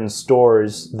certain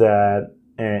stores that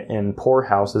and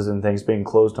poorhouses and things being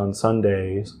closed on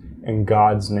Sundays in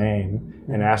God's name,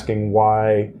 and asking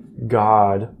why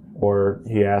God, or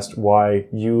he asked why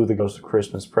you, the ghost of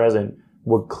Christmas present,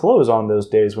 would close on those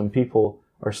days when people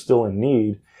are still in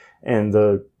need. And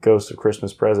the ghost of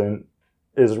Christmas present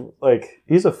is like,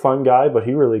 he's a fun guy, but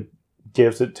he really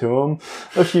gives it to him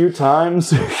a few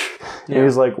times. And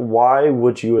he's like, why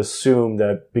would you assume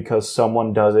that because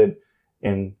someone does it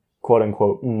in quote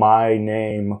unquote my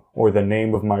name or the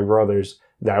name of my brothers,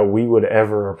 that we would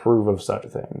ever approve of such a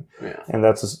thing? Yeah. And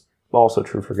that's also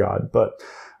true for God. But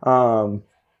I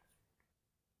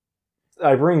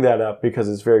bring that up because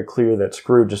it's very clear that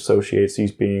Scrooge associates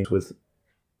these beings with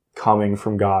coming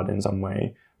from God in some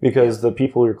way, because the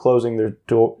people who are closing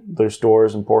their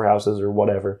stores and poorhouses or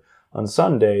whatever on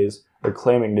Sundays are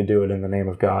claiming to do it in the name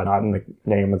of God, not in the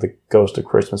name of the ghost of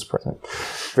Christmas present.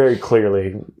 Very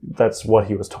clearly, that's what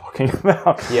he was talking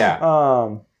about. Yeah.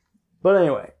 But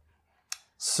anyway,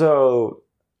 so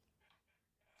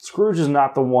Scrooge is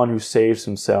not the one who saves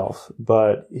himself,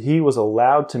 but he was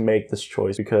allowed to make this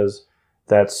choice because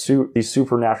these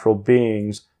supernatural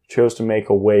beings chose to make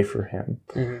a way for him.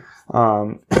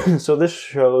 Mm-hmm. So this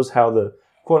shows how the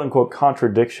quote-unquote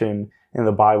contradiction in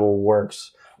the Bible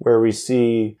works, where we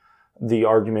see the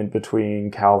argument between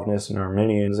Calvinists and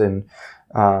Arminians, and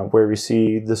where we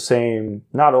see the same,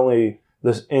 not only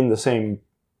in the same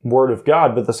Word of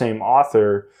God, but the same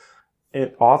authors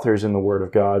in the Word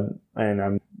of God. And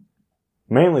I'm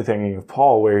mainly thinking of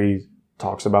Paul, where he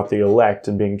talks about the elect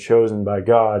and being chosen by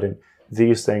God, and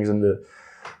these things, and the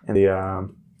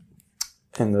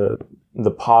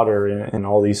potter and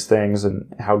all these things,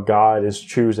 and how God is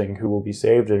choosing who will be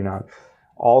saved or not.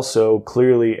 Also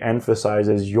clearly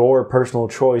emphasizes your personal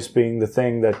choice being the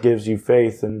thing that gives you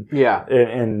faith and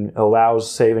allows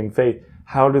saving faith.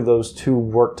 How do those two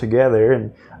work together?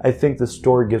 And I think the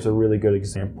story gives a really good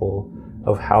example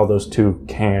of how those two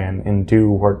can and do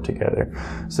work together.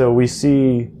 So we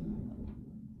see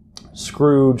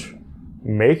Scrooge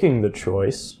making the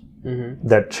choice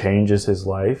that changes his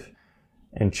life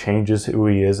and changes who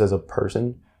he is as a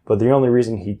person. But the only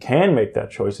reason he can make that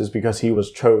choice is because he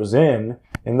was chosen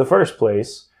in the first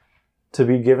place to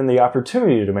be given the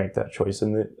opportunity to make that choice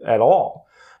at all.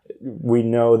 we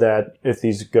know that if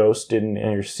these ghosts didn't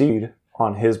intercede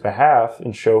on his behalf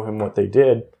and show him what they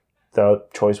did, the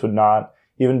choice would not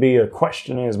even be a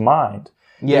question in his mind.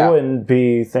 Yeah. He wouldn't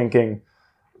be thinking,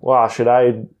 wow, should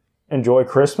I enjoy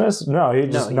Christmas? No,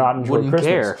 he'd just not enjoy Christmas.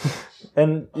 Care.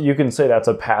 And you can say that's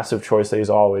a passive choice that he's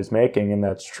always making, and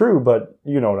that's true, but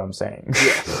you know what I'm saying.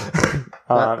 Yeah.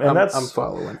 I'm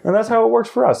following. And that's how it works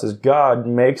for us, is God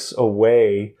makes a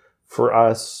way for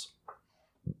us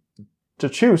to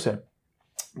choose him.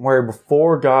 Where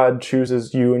before God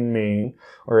chooses you and me,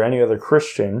 or any other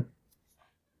Christian,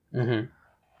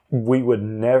 we would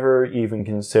never even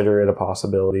consider it a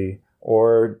possibility,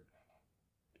 or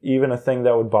even a thing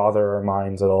that would bother our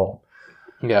minds at all.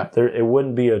 Yeah. It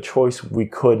wouldn't be a choice we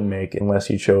could make unless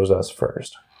he chose us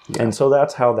first. Yeah. And so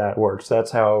that's how that works.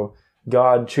 That's how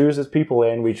God chooses people,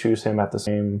 and we choose him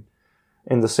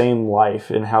in the same life,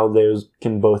 and how those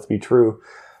can both be true.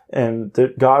 And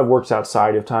God works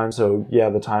outside of time, so yeah,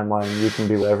 the timeline, you can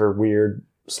do whatever weird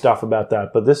stuff about that.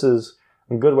 But this is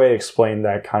a good way to explain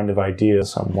that kind of idea to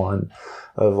someone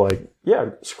of like,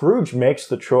 yeah, Scrooge makes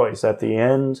the choice at the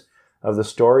end of the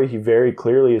story. He very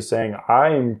clearly is saying, I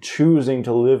am choosing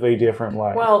to live a different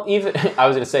life. Well, even I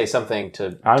was going to say something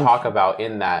to talk about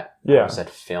in that said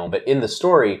film, but in the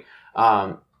story,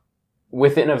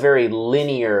 within a very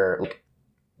linear, like,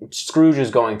 Scrooge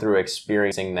is going through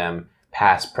experiencing them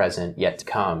past, present, yet to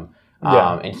come.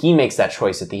 And he makes that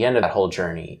choice at the end of that whole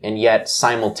journey. And yet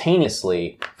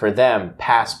simultaneously for them,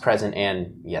 past, present,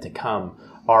 and yet to come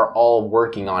are all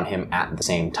working on him at the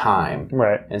same time.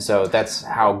 Right. And so that's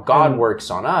how God works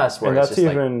on us. Where and it's that's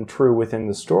just even true within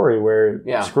the story, where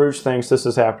Scrooge thinks this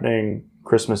is happening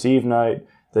Christmas Eve night,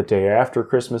 the day after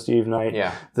Christmas Eve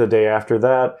night, the day after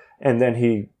that. And then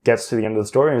he gets to the end of the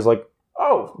story and he's like,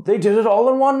 oh, they did it all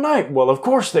in one night. Well, of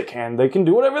course they can. They can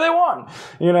do whatever they want.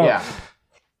 You know? Yeah.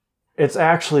 It's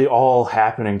actually all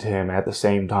happening to him at the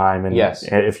same time. And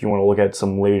if you want to look at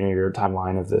some linear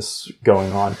timeline of this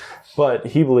going on. But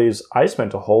he believes, I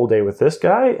spent a whole day with this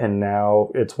guy, and now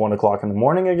it's 1 o'clock in the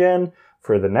morning again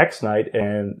for the next night.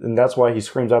 And that's why he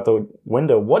screams out the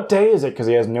window, what day is it? Because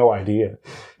he has no idea.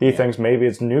 He thinks maybe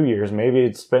it's New Year's. Maybe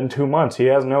it's been 2 months. He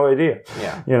has no idea.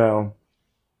 Yeah. You know.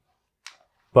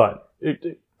 But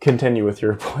continue with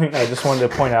your point. I just wanted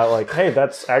to point out, like, hey,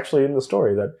 that's actually in the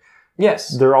story that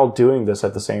they're all doing this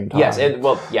at the same time. Yes,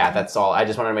 that's all. I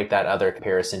just wanted to make that other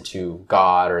comparison to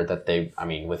God, or that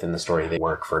within the story they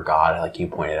work for God, like you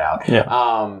pointed out.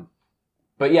 Yeah.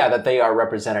 But yeah, that they are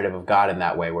representative of God in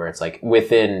that way, where it's like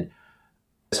within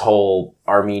this whole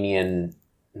and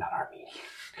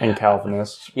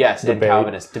Calvinist. Yes, debate. And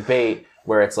Calvinist debate,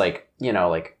 where it's like, you know,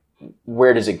 like,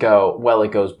 where does it go? Well,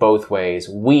 it goes both ways.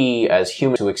 We, as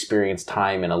humans who experience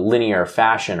time in a linear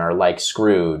fashion, are like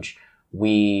Scrooge.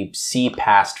 We see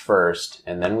past first,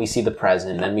 and then we see the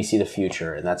present, and then we see the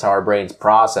future, and that's how our brains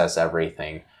process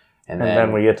everything. And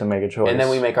then we get to make a choice. And then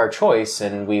we make our choice,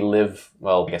 and we live,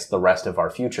 well, I guess the rest of our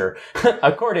future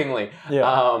accordingly.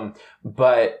 Yeah.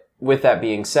 But with that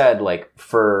being said, like,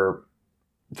 from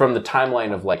the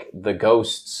timeline of, like, the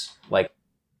ghosts, like,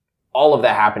 all of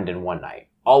that happened in one night.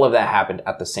 All of that happened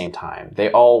at the same time. They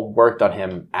all worked on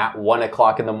him at 1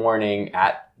 o'clock in the morning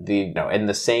in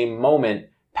the same moment.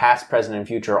 Past, present, and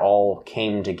future all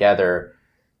came together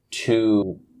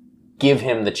to give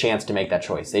him the chance to make that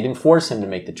choice. They didn't force him to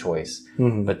make the choice,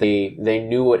 but they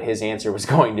knew what his answer was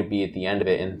going to be at the end of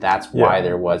it, and that's why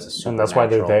there was a supernatural. And that's why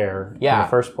they're there in the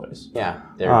first place. Yeah,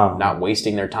 they're not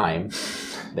wasting their time.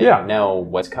 They know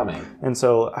what's coming. And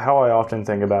so how I often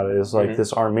think about it is like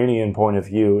this Armenian point of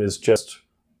view is just,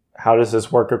 how does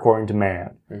this work according to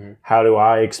man? Mm-hmm. How do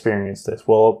I experience this?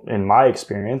 Well, in my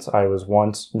experience, I was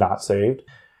once not saved,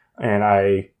 and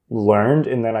I learned,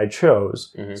 and then I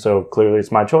chose. Mm-hmm. So clearly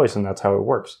it's my choice, and that's how it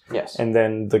works. Yes. And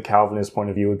then the Calvinist point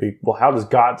of view would be, well, how does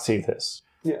God see this?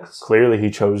 Yes. Clearly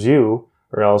he chose you,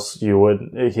 or else he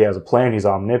has a plan, he's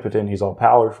omnipotent, he's all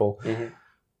powerful. Mm-hmm.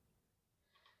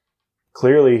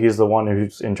 Clearly he's the one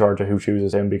who's in charge of who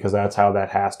chooses him, because that's how that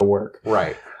has to work.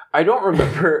 Right. I don't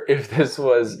remember if this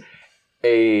was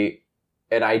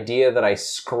an idea that I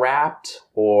scrapped,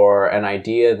 or an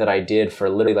idea that I did for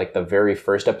literally like the very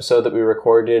first episode that we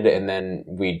recorded and then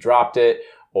we dropped it,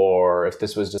 or if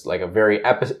this was just like a very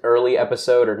early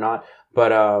episode or not.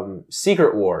 But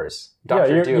Secret Wars,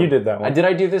 Dr. Doom. You did that one. Did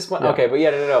I do this one? Yeah. Okay, but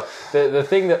no. The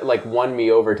thing that like won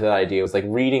me over to that idea was like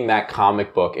reading that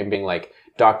comic book and being like,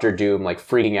 Dr. Doom like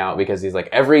freaking out because he's like,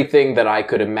 everything that I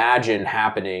could imagine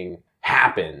happening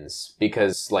happens,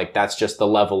 because like that's just the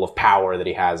level of power that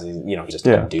he has. He's, he's just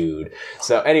a dude.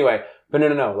 So anyway, but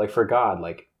no, like for God,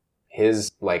 like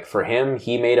his, like, for him,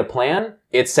 he made a plan.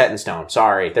 It's set in stone.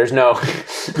 Sorry. There's no,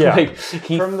 Yeah. like,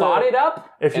 he thought it up,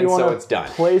 If you and want so to it's done.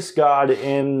 place God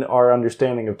in our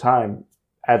understanding of time,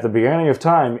 at the beginning of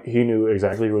time, he knew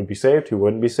exactly who would be saved, who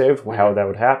wouldn't be saved, how that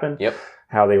would happen, Yep.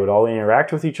 how they would all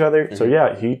interact with each other. So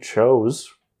yeah, he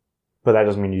chose, but that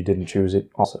doesn't mean you didn't choose it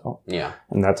also. Yeah.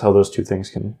 And that's how those two things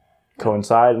can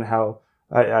coincide, and how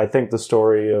I think the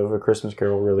story of A Christmas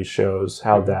Carol really shows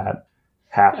how that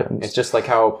happens. It's just like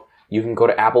how you can go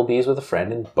to Applebee's with a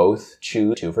friend and both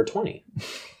choose 2 for $20.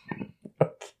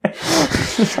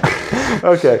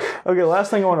 Okay. Last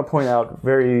thing I want to point out,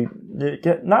 very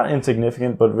not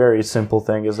insignificant, but very simple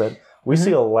thing, is that we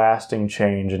see a lasting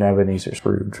change in Ebenezer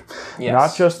Scrooge. Yes.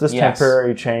 Not just this Yes.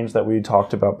 temporary change that we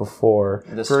talked about before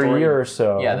The for story- a year or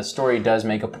so. Yeah, the story does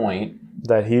make a point.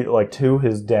 That he, like, to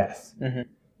his death,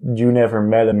 you never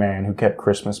met a man who kept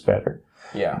Christmas better.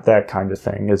 Yeah. That kind of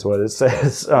thing is what it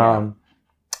says.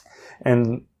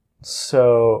 And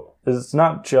so it's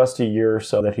not just a year or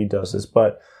so that he does this,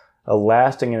 but a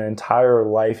lasting and entire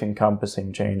life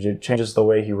encompassing change. It changes the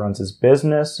way he runs his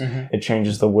business. It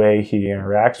changes the way he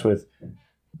interacts with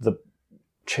the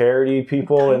charity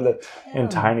people and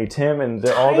Tiny Tim and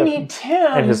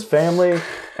and his family,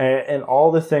 and all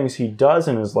the things he does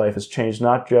in his life has changed.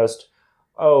 Not just,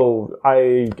 oh,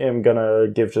 I am gonna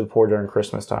give to the poor during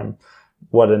Christmas time.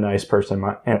 What a nice person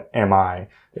am I?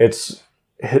 It's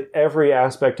every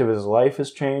aspect of his life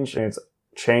has changed, and it's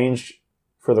changed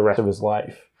for the rest of his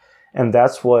life. And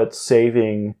that's what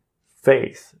saving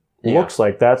faith looks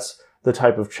like. That's the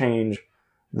type of change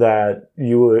that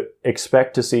you would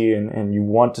expect to see and you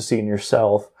want to see in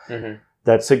yourself.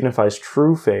 That signifies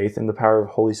true faith in the power of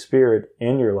Holy Spirit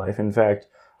in your life. In fact,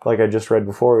 like I just read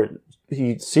before,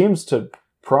 he seems to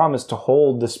promise to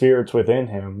hold the spirits within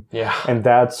him. Yeah. And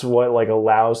that's what, like,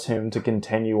 allows him to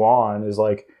continue on, is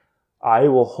like, I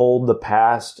will hold the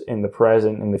past and the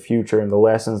present and the future and the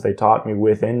lessons they taught me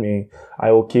within me.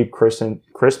 I will keep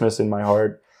Christmas in my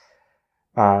heart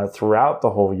throughout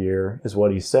the whole year, is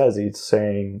what he says. He's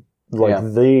saying,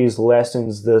 like, these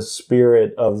lessons, the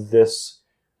spirit of this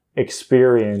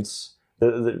experience,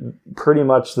 pretty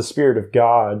much the spirit of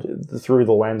God through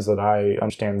the lens that I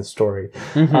understand the story,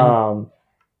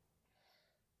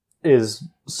 is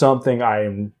something I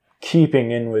am keeping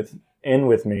in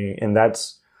with me, and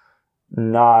that's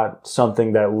not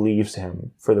something that leaves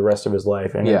him for the rest of his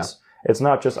life. And it's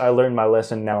not just, I learned my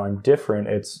lesson, now I'm different.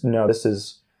 It's, no, this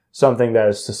is something that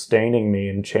is sustaining me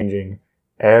and changing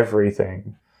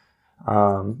everything.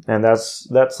 And that's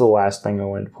the last thing I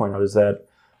wanted to point out, is that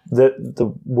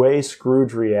the way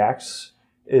Scrooge reacts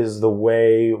is the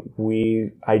way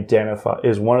we identify,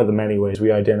 is one of the many ways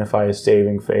we identify as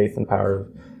saving faith and power of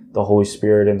the Holy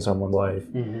Spirit in someone's life.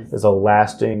 Is a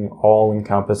lasting,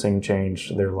 all-encompassing change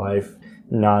to their life.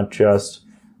 Not just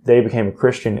they became a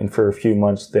Christian and for a few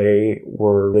months they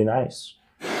were really nice,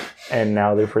 and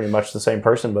now they're pretty much the same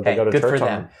person, but they go to church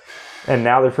and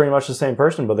now they're pretty much the same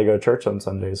person, but they go to church on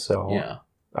Sundays. So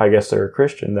I guess they're a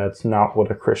Christian. That's not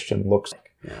what a Christian looks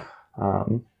like.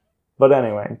 But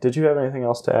anyway, did you have anything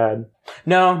else to add?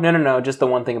 No. Just the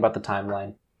one thing about the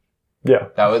timeline. Yeah.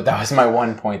 That was my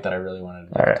one point that I really wanted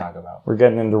to talk about. We're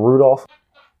getting into Rudolph.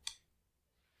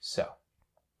 So,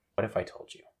 what if I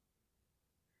told you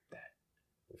that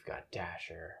we've got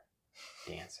Dasher,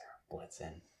 Dancer,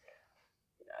 Blitzen,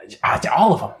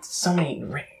 all of them. So many.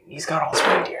 He's got all his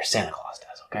reindeer. Santa Claus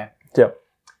does, okay? Yep.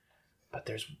 But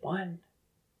there's one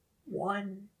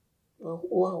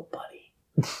little buddy.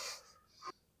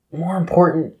 More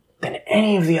important than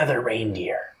any of the other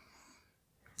reindeer.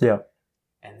 Yeah.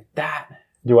 And that...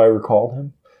 Do I recall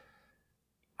him?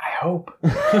 I hope.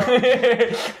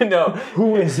 No.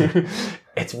 Who is he?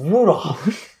 It's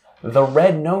Rudolph, the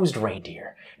red-nosed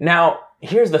reindeer. Now,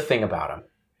 here's the thing about him.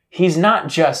 He's not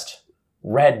just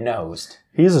red-nosed.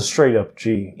 He's a straight-up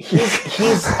G.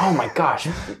 He's oh my gosh.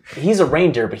 He's a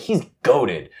reindeer, but he's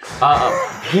goated.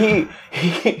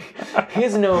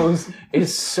 His nose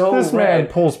is so This red. man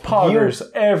pulls poggers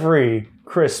every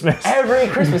Christmas. Every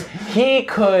Christmas. He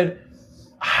could...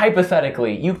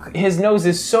 Hypothetically, his nose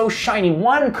is so shiny,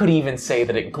 one could even say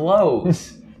that it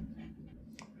glows.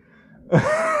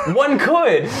 One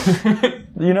could.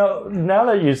 You know, now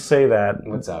that you say that...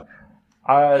 What's up?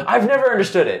 I've never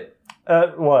understood it.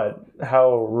 What?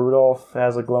 How Rudolph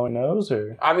has a glowing nose,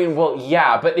 or? I mean, well,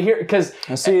 yeah, but here, because...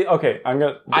 See, okay,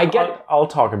 I'll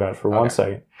talk about it for 1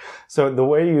 second. So the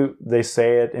way they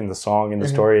say it in the song, in the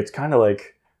story, it's kind of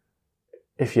like,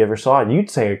 if you ever saw it,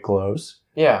 you'd say it glows.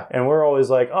 Yeah. And we're always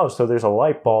like, oh, so there's a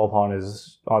light bulb on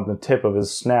the tip of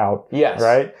his snout. Yes.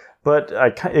 Right? But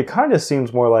it kind of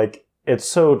seems more like it's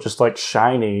so just like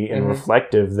shiny and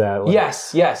reflective that like,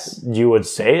 yes. you would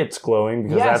say it's glowing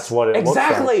because that's what it looks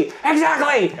like.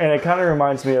 Exactly. And it kind of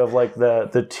reminds me of like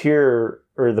the tear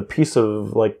or the piece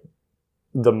of like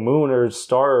the moon or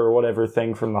star or whatever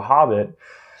thing from The Hobbit.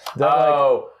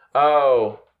 That,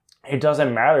 it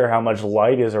doesn't matter how much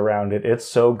light is around it. It's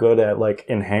so good at like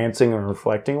enhancing and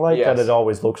reflecting light that it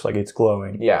always looks like it's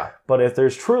glowing. Yeah. But if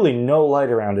there's truly no light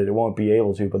around it, it won't be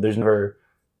able to. But there's never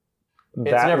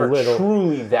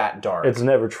truly that dark. It's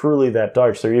never truly that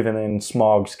dark. So even in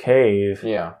Smaug's cave,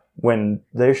 when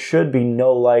there should be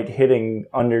no light hitting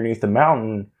underneath the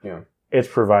mountain, it's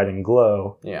providing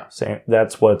glow. Yeah.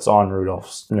 That's what's on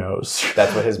Rudolph's nose.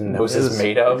 That's what his nose is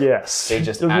made of? Yes. They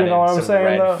just added some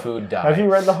red food dye. Have you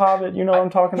read The Hobbit? You know what I'm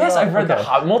talking about? Yes, I've read The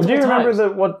Hobbit multiple times. Do you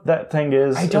remember what that thing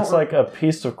is? It's like a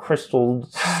piece of crystal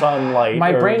sunlight.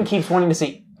 My brain keeps wanting to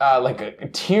say like a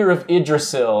tear of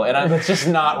Yggdrasil, and it's just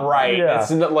not right. Yeah. It's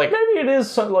not like maybe it is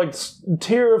some, like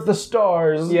tear of the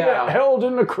stars. Held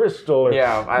in a crystal. Or,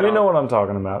 you know what I'm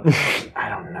talking about. I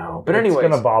don't know, but anyway, it's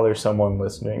gonna bother someone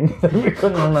listening. We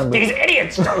couldn't remember. These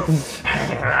idiots!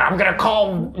 I'm gonna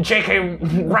call J.K.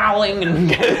 Rowling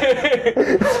and.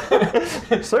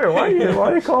 Sir, why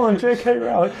are you calling J.K.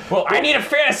 Rowling? Well, I need a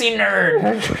fantasy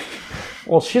nerd.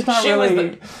 Well, she's not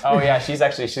really.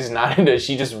 She's not into.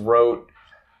 She just wrote.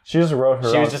 She just wrote her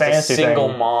own fantasy. She was just a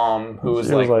single mom who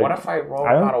was like, what if I wrote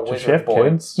about a wizard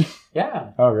boy? Kids?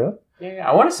 Yeah. Oh, really? Yeah.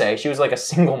 I want to say she was like a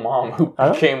single mom who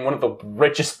became one of the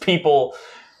richest people.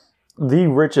 The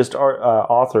richest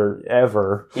author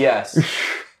ever. Yes.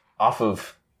 Off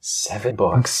of 7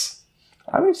 books.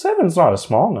 I mean, 7's not a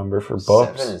small number for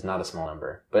books. 7 is not a small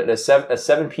number. But a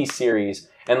 7-piece series.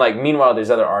 And like, meanwhile, there's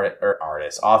other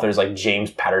authors like James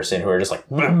Patterson who are just like,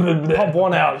 pump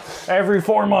one out every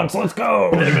 4 months. Let's go.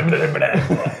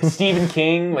 Stephen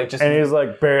King, like just. And he's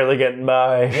like barely getting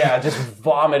by. Yeah, just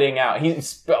vomiting out.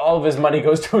 All of his money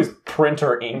goes to his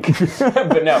printer ink.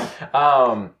 But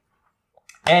no.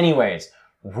 Anyways,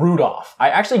 Rudolph.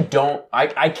 I actually don't.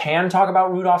 I can talk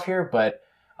about Rudolph here, but.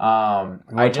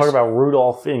 I talk about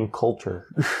Rudolph in culture.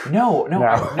 No. What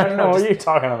are you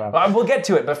talking about? We'll get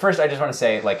to it, but first I just want to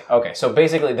say, like, okay, so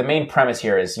basically the main premise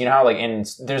here is, you know how, like,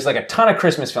 there's, like, a ton of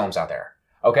Christmas films out there,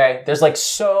 okay? There's, like,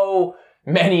 so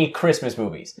many Christmas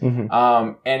movies.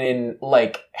 And in,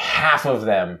 like, half of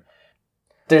them,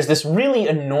 there's this really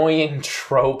annoying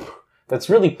trope that's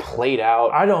really played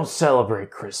out. I don't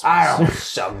celebrate Christmas. I don't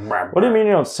celebrate. What do you mean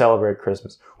you don't celebrate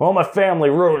Christmas? Well, my family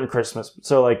ruined Christmas.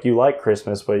 So, like, you like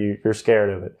Christmas, but you're scared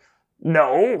of it.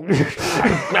 No.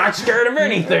 I'm not scared of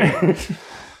anything.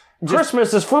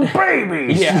 Christmas is for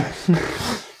babies. Yeah.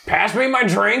 Pass me my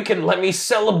drink and let me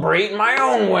celebrate my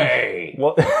own way.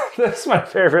 Well, that's my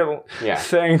favorite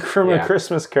thing from A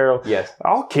Christmas Carol. Yes.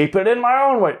 I'll keep it in my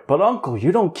own way. But, Uncle,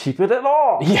 you don't keep it at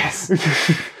all. Yes.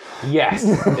 Yes,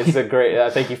 it's a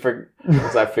great. Thank you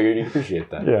because I figured you'd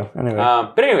appreciate that. Yeah. Anyway,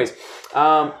 but anyways,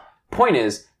 point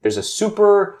is, there's a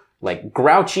super like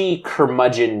grouchy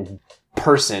curmudgeon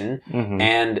person,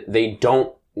 and they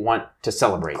don't want to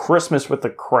celebrate Christmas with the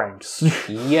Cranks.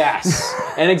 Yes,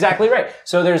 and exactly right.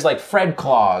 So there's like Fred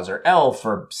Claus or Elf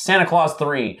or Santa Claus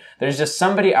 3. There's just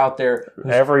somebody out there.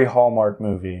 Every Hallmark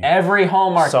movie.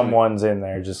 Someone's in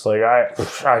there just like,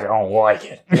 I don't like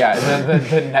it. Yeah,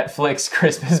 the Netflix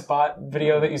Christmas bot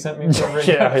video that you sent me for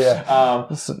yeah.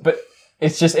 But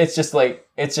it's just like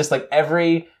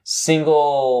every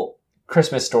single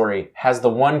Christmas story has the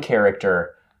one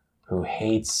character who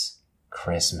hates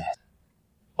Christmas.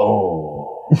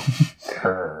 Oh,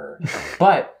 her.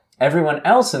 But everyone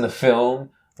else in the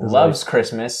film loves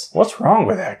Christmas. What's wrong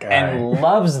with that guy? And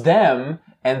loves them,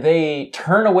 and they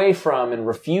turn away from and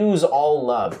refuse all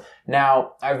love.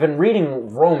 Now, I've been reading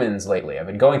Romans lately. I've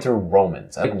been going through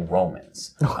Romans. I like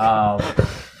Romans.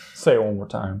 Say it one more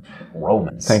time.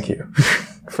 Romans. Thank you.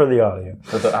 For the audience.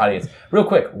 For the audience. Real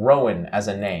quick, Rowan as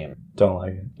a name. Don't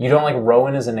like it. You don't like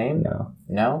Rowan as a name? No.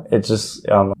 No? It's just,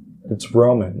 it's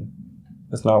Roman.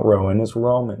 It's not Rowan, it's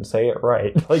Roman. Say it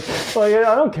right. Like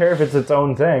I don't care if it's its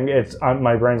own thing. It's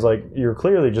my brain's like, you're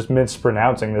clearly just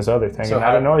mispronouncing this other thing. So and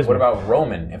that annoys me. What about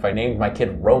Roman? If I named my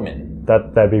kid Roman,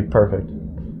 that'd be perfect.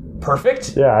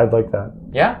 Perfect? Yeah, I'd like that.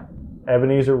 Yeah.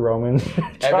 Ebenezer Roman.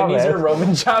 Ebenezer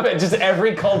Roman Chavez. Just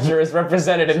every culture is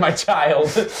represented in my child.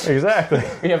 Exactly.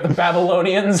 We have the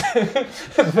Babylonians,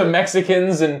 the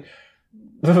Mexicans, and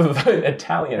the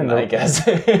Italian, I guess.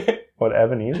 What,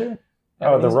 Ebenezer?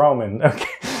 Oh, the Roman. Okay.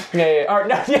 Yeah. Or,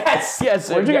 no, yes.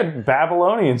 Where'd you get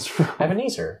Babylonians from?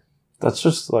 Ebenezer. That's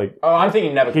just like... Oh, I'm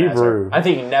thinking Nebuchadnezzar. Hebrew. I'm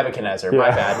thinking Nebuchadnezzar.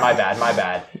 Yeah. My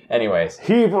bad. Anyways.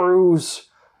 Hebrews,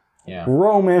 yeah.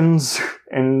 Romans,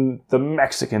 and the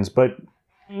Mexicans. But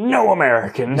No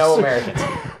Americans. No Americans.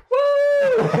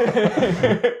 Woo!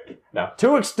 No.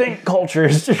 Two extinct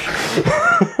cultures.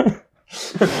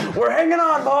 We're hanging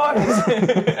on, boys!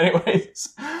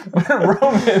 Anyways,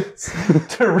 Romans,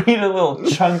 to read a little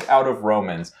chunk out of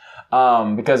Romans,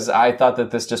 because I thought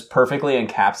that this just perfectly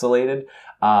encapsulated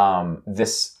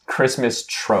this Christmas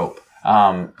trope.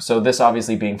 So this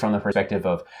obviously being from the perspective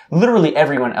of literally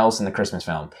everyone else in the Christmas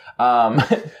film.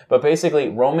 But basically,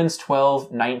 Romans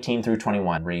 12:19 through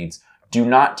 21 reads, "Do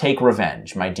not take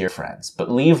revenge, my dear friends,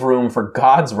 but leave room for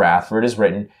God's wrath, for it is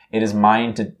written, 'It is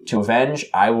mine to avenge,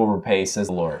 I will repay,' says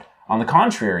the Lord. On the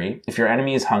contrary, if your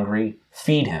enemy is hungry,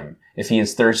 feed him. If he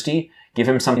is thirsty, give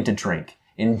him something to drink.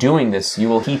 In doing this, you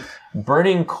will heap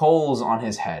burning coals on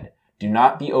his head. Do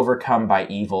not be overcome by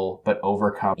evil, but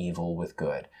overcome evil with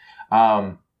good."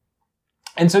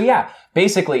 And so, yeah,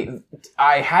 basically,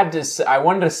 I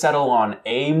wanted to settle on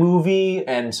a movie,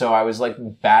 and so I was like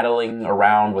battling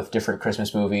around with different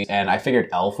Christmas movies, and I figured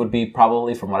Elf would be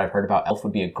probably, from what I've heard about Elf,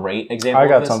 would be a great example I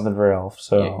got of this. something for Elf,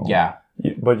 so... Yeah.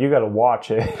 But you got to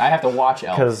watch it. I have to watch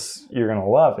Elf. Because you're going to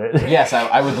love it. Yes,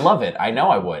 I would love it. I know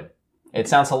I would. It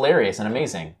sounds hilarious and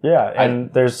amazing. Yeah,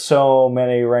 and there's so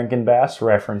many Rankin Bass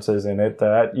references in it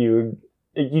that you'd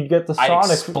get the I'd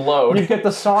Sonic... explode. You'd get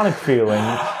the Sonic feeling.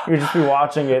 You'd just be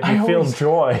watching it and feel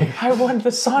joy. I want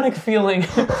the Sonic feeling.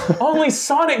 Only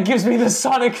Sonic gives me the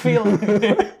Sonic feeling.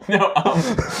 No,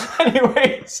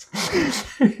 anyways.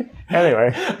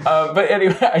 Anyway. But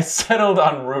anyway, I settled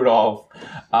on Rudolph,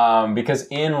 because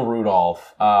in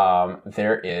Rudolph,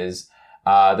 there's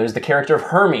the character of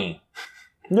Hermie.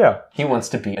 Yeah. He wants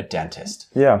to be a dentist.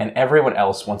 Yeah. And everyone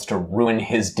else wants to ruin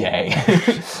his day.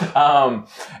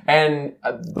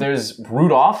 There's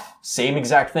Rudolph, same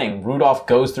exact thing. Rudolph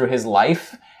goes through his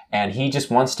life, and he just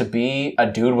wants to be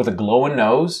a dude with a glowing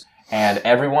nose, and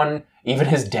everyone, even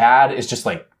his dad, is just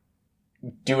like,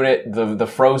 doing it the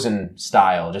Frozen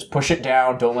style. Just push it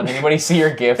down, don't let anybody see your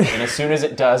gift, and as soon as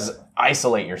it does,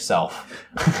 isolate yourself.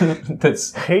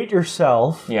 That's Hate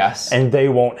yourself. yes. And they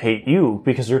won't hate you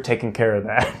because you're taking care of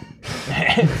that.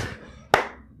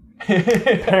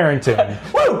 Parenting.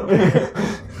 Woo!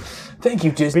 Thank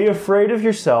you, Disney. Be afraid of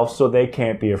yourself so they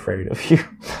can't be afraid of you.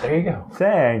 There you go.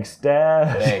 Thanks,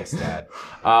 Dad. Thanks, Dad.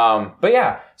 But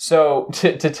yeah, so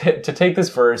to take this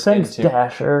verse Thanks, into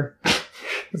Dasher.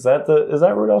 Is that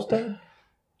Rudolph's dad?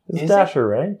 It's Is Dasher,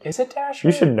 right? is it Dasher?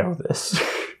 You should know this.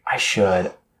 I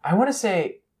should. I want to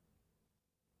say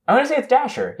it's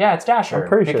Dasher. Yeah, it's Dasher. I'm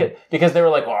pretty sure. Because they were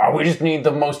like, oh, we just need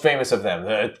the most famous of them.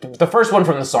 The first one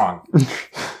from the song.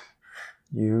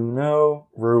 You know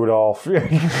Rudolph. I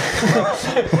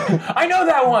know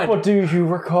that one. What do you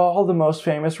recall the most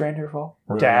famous reindeer of all?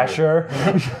 Dasher.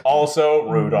 Also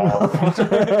Rudolph.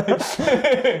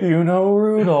 You know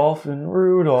Rudolph and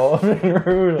Rudolph and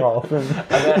Rudolph. And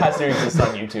that has to exist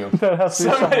on YouTube. that has to be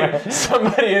somewhere.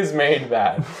 Somebody has made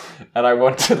that, and I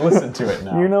want to listen to it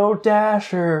now. You know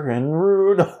Dasher and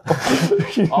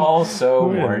Rudolph. Also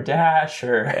more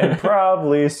Dasher. And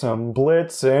probably some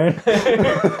Blitzen.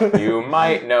 You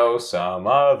might know some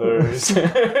others.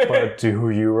 But do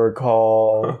you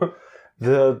recall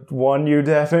the one you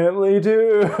definitely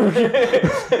do?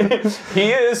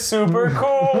 He is super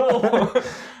cool.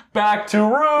 Back to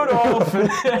Rudolph and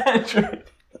Andrew.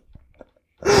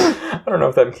 I don't know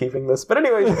if I'm keeping this, but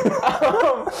anyways.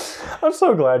 I'm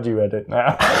so glad you edit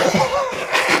now.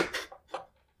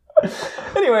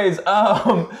 Anyways,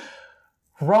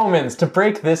 Romans, to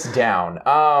break this down.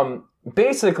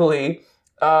 Basically,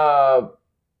 so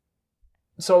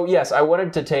yes, I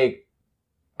wanted to take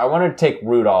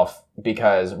Rudolph,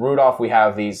 because Rudolph, we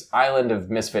have these island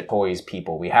of misfit toys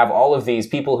people. We have all of these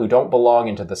people who don't belong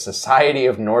into the society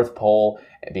of North Pole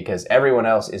because everyone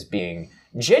else is being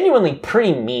genuinely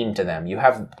pretty mean to them. You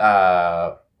have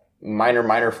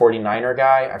Miner 49er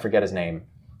guy. I forget his name.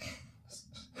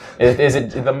 Is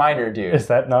it the Miner dude? Is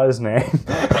that not his name?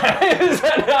 Is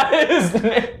that not his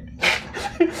name?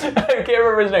 I can't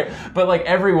remember his name. But like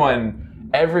everyone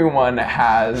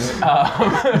has Miner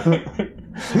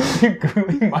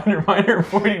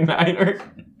 49er.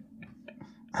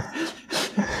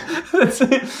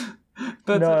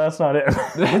 No, that's not it.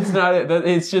 That's not it.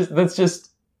 That's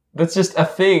just a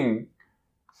thing.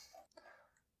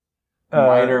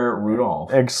 Miner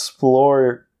Rudolph.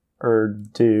 Explorer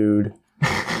dude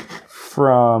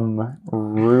from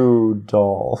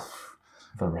Rudolph.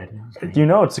 The red-nosed. You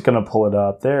know it's gonna pull it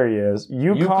up. There he is.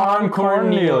 Yukon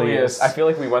Cornelius. I feel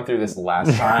like we went through this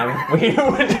last time. We did.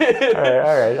 All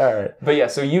right. But yeah,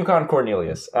 so Yukon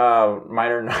Cornelius,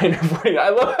 Miner 49. I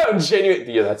love how genuine.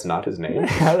 Yeah, that's not his name.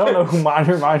 I don't know who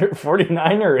Miner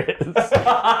 49er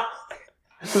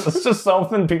is. It's just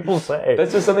something people say.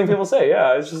 That's just something people say.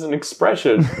 Yeah, it's just an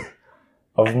expression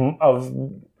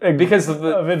because of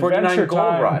the 49 Gold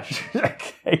time. Rush.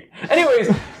 Okay.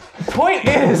 Anyways, point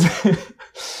is,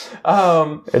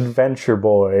 Adventure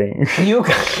Boy.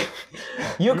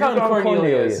 Yukon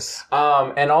Cornelius.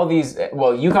 And all these,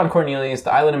 Yukon Cornelius,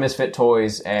 the Island of Misfit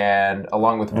Toys, and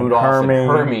along with Rudolph and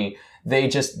Hermie,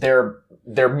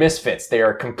 they're misfits. They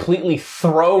are completely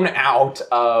thrown out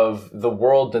of the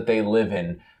world that they live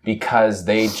in because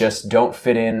they just don't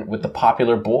fit in with the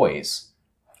popular boys.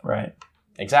 Right.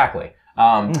 Exactly.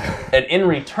 And in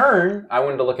return, I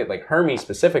wanted to look at like Hermie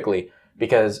specifically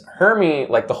because Hermie,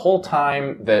 like the whole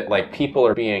time that like people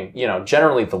are being,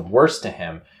 generally the worst to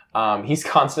him, he's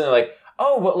constantly like,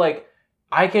 oh, but like,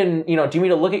 I can, do you want me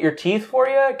to look at your teeth for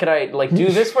you? Could I like do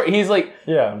this for you? He's like,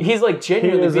 he's like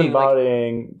genuinely he is being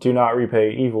embodying like, do not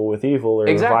repay evil with evil or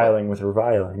reviling with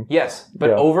reviling. Yes, but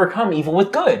overcome evil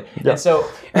with good. Yeah.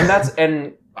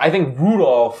 And I think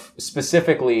Rudolph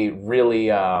specifically really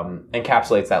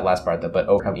encapsulates that last part, but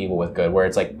overcome evil with good, where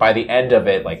it's like by the end of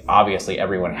it, like obviously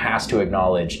everyone has to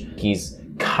acknowledge he's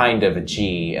kind of a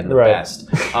G and the best.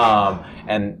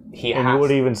 And you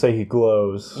would even say he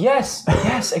glows. Yes,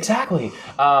 exactly.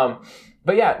 But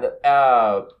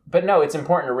no, it's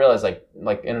important to realize, like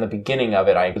in the beginning of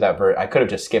it, I could have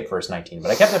just skipped verse 19,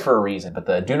 but I kept it for a reason.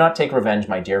 But do not take revenge,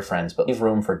 my dear friends, but leave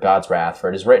room for God's wrath, for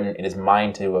it is written, it is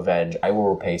mine to avenge, I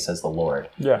will repay, says the Lord.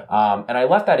 Yeah. And I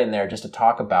left that in there just to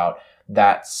talk about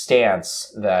that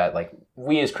stance that like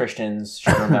we as Christians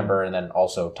should remember, and then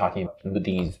also talking about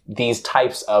these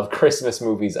types of Christmas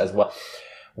movies as well.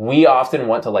 We often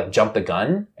want to like jump the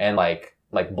gun and like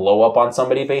blow up on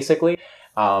somebody basically.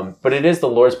 But it is the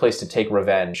Lord's place to take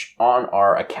revenge on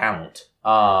our account.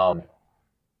 And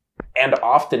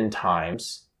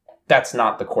oftentimes that's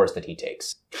not the course that he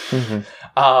takes.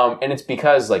 Mm-hmm. And it's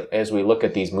because like, as we look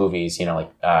at these movies,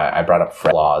 I brought up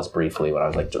Fred Claus briefly when I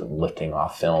was like lifting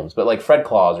off films, but like Fred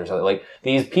Claus or something, like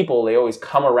these people, they always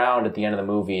come around at the end of the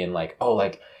movie and like, oh,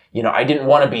 like, I didn't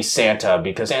want to be Santa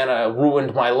because Santa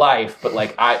ruined my life, but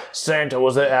like Santa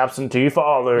was an absentee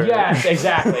father. Yes,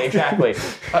 exactly.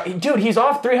 Dude, he's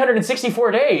off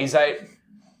 364 days.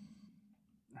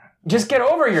 Just get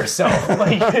over yourself.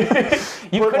 Like,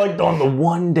 on the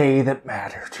one day that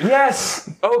mattered. Yes.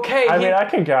 Okay. I mean, I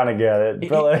can kind of get it,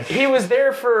 but like he was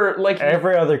there for like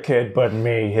every other kid but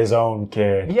me, his own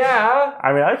kid. Yeah.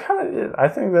 I mean, I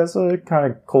think that's a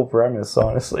kind of cool premise,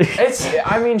 honestly.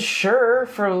 Sure,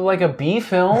 for like a B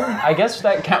film, I guess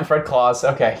that count Fred Claus.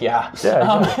 Okay, yeah.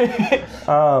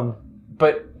 Yeah.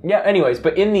 But yeah, anyways,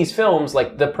 but in these films,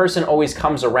 like the person always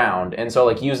comes around. And so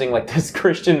like using like this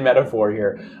Christian metaphor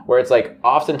here, where it's like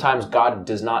oftentimes God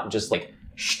does not just like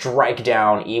strike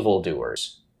down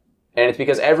evildoers. And it's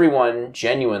because everyone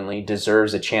genuinely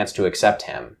deserves a chance to accept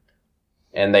him.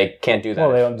 And they can't do that.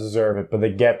 Well, they don't deserve it, but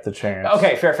they get the chance.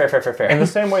 Okay, fair. In the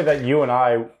same way that you and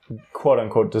I, quote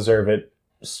unquote, deserve it.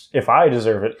 If I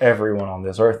deserve it, everyone on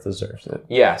this earth deserves it.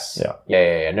 Yes. Yeah.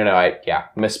 No, I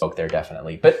misspoke there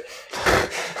definitely. But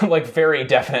like very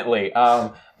definitely.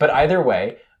 But either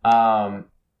way,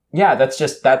 that's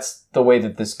the way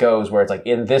that this goes, where it's like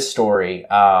in this story,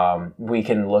 we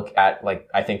can look at like,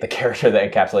 I think the character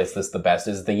that encapsulates this the best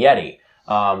is the Yeti.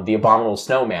 The abominable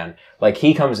snowman. Like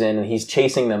he comes in and he's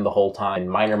chasing them the whole time.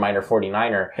 Minor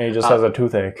 49er. And he just has a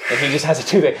toothache.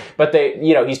 But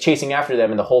he's chasing after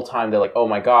them, and the whole time they're like, oh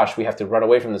my gosh, we have to run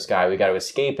away from this guy. We got to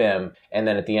escape him. And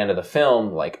then at the end of the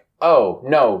film, like, oh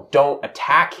no, don't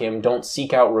attack him. Don't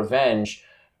seek out revenge.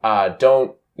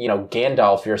 Don't,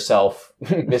 Gandalf yourself,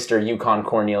 Mr. Yukon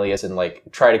Cornelius, and like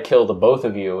try to kill the both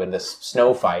of you in this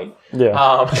snow fight. Yeah.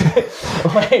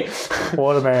 Like,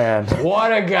 what a man.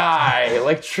 What a guy.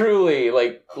 Like truly,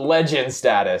 like legend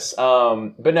status.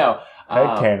 But no.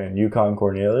 Headcanon, Yukon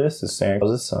Cornelius is Santa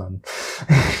Claus's son.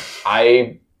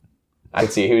 I'd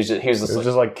see. He was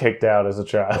just like kicked out as a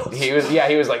child. He was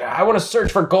like, I want to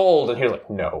search for gold, and he was like,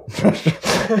 no.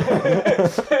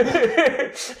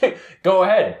 Go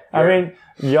ahead. I mean,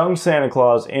 young Santa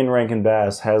Claus in Rankin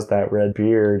Bass has that red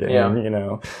beard, and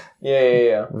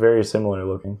Yeah. Very similar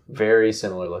looking.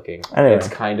 Anyway. It's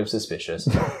kind of suspicious,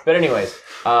 but anyways,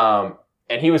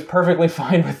 and he was perfectly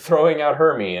fine with throwing out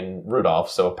Hermie and Rudolph.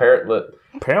 So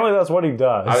apparently that's what he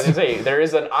does. I was gonna say there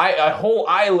is a whole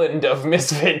island of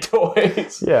misfit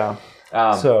toys. Yeah.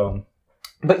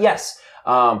 But yes.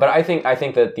 But I think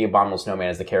that the Abominable Snowman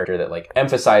is the character that like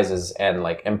emphasizes and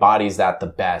like embodies that the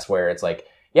best, where it's like,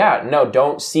 yeah, no,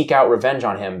 don't seek out revenge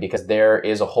on him, because there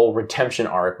is a whole redemption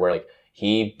arc where like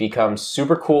he becomes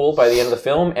super cool by the end of the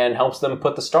film and helps them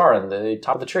put the star on the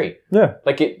top of the tree. Yeah.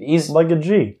 He's like a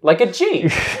G. Like a G.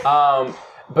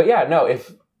 But yeah, no,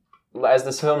 if, as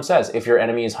this film says, if your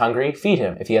enemy is hungry, feed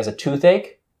him. If he has a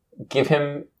toothache, give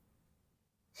him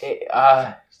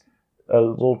a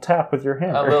little tap with your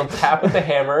hammer. A little tap with the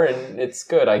hammer, and it's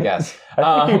good, I guess.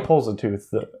 I think he pulls a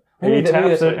tooth. He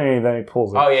taps it, and then he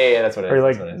pulls it. Oh, yeah, that's what it is. Or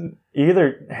like,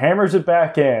 either hammers it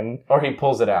back in, or he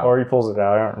pulls it out. I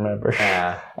don't remember.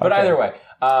 Yeah. But either way.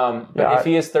 If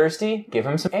he is thirsty, give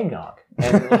him some eggnog.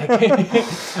 And,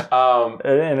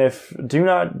 do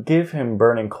not give him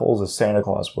burning coals as Santa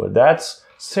Claus would. That's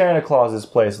Santa Claus's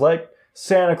place. Like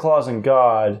Santa Claus and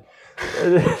God,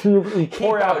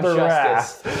 pour out the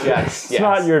wrath. Yes, it's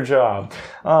not your job.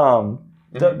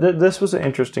 This was an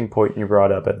interesting point you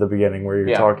brought up at the beginning, where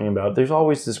you're talking about there's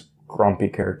always this grumpy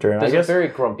character. And there's I guess a very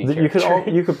grumpy character.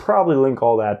 You could probably link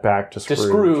all that back to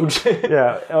Scrooge.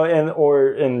 Yeah,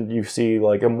 and you see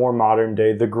like a more modern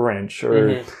day The Grinch,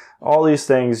 or all these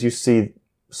things. You see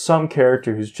some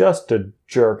character who's just a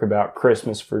jerk about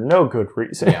Christmas for no good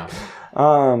reason. Yeah.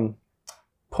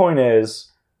 Point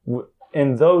is,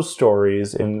 in those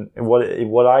stories, in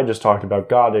what I just talked about,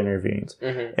 God intervenes.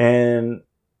 And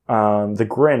the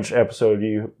Grinch episode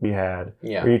we had,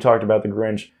 where you talked about the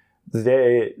Grinch,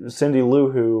 Cindy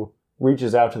Lou Who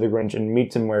reaches out to the Grinch and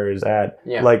meets him where he's at,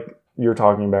 like you're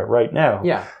talking about right now.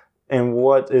 Yeah. And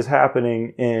what is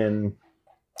happening in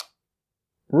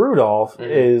Rudolph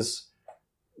is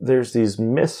there's these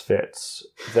misfits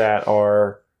that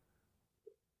are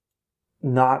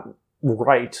not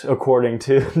right according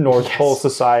to North Pole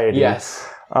society. Yes.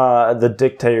 The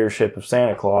dictatorship of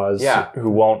Santa Claus, who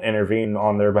won't intervene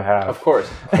on their behalf. Of course.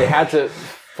 They had to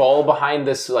fall behind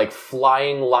this, like,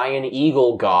 flying lion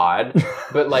eagle god,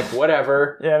 but, like,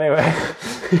 whatever. Yeah, anyway.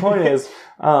 The point is,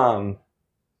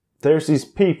 there's these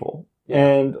people,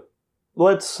 and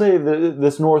let's say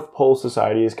this North Pole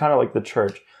society is kind of like the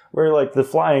church, where, like, the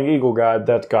flying eagle god,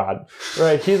 that's God,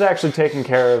 right? He's actually taking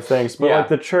care of things, but, like,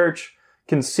 the church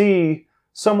can see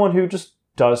someone who just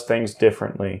does things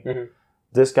differently.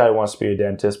 This guy wants to be a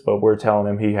dentist, but we're telling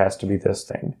him he has to be this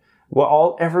thing.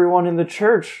 Well, everyone in the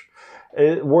church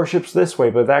worships this way,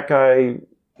 but that guy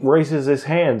raises his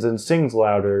hands and sings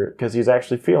louder because he's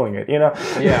actually feeling it,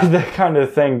 that kind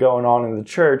of thing going on in the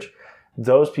church.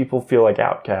 Those people feel like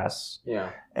outcasts.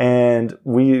 Yeah. And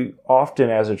we often,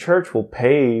 as a church, will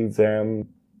pay them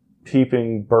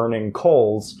heaping burning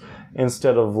coals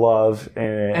instead of love.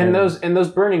 And those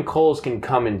burning coals can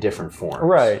come in different forms.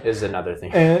 Right. Is another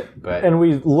thing. And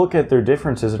we look at their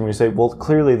differences and we say, well,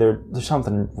 clearly there's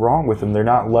something wrong with them. They're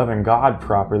not loving God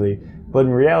properly. But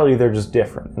in reality, they're just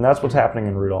different. And that's what's happening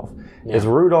in Rudolph. Yeah. Is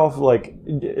Rudolph, like,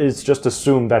 it's just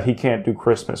assumed that he can't do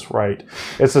Christmas right.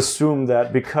 It's assumed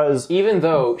that because... Even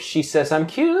though she says, I'm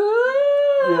cute.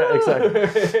 Yeah,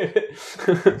 exactly.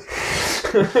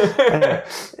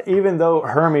 Even though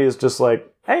Hermie is just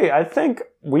like, hey, I think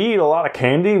we eat a lot of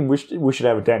candy. We should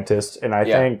have a dentist. And I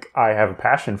think I have a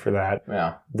passion for that.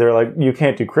 Yeah. They're like, you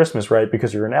can't do Christmas right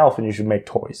because you're an elf and you should make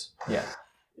toys. Yeah.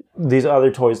 These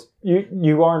other toys,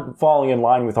 you aren't falling in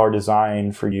line with our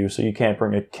design for you, so you can't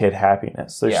bring a kid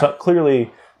happiness. There's clearly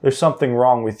there's something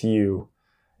wrong with you,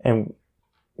 and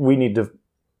we need to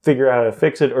figure out how to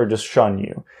fix it or just shun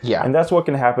you. Yeah. And that's what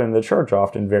can happen in the church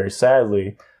often, very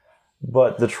sadly.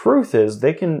 But the truth is,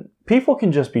 people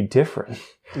can just be different.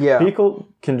 Yeah. People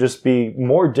can just be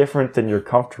more different than you're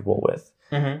comfortable with.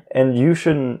 And you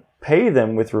shouldn't pay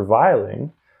them with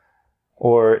reviling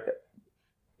or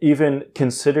even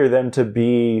consider them to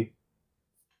be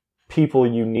people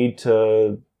you need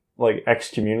to, like,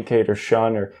 excommunicate or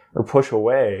shun or push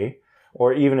away.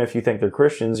 Or even if you think they're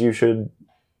Christians, you shouldn't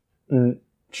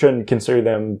consider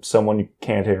them someone you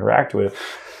can't interact with.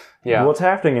 Yeah. What's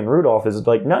happening in Rudolph is,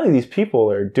 like, none of these people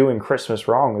are doing Christmas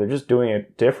wrong. They're just doing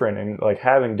it different and, like,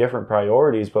 having different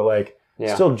priorities, but, like,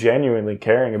 still genuinely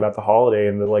caring about the holiday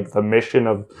and the mission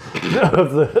of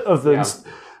the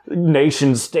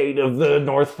nation state of the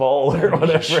North Pole or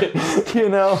whatever,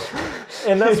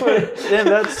 and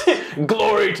that's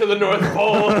glory to the North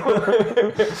Pole.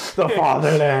 The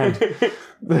fatherland,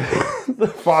 the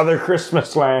father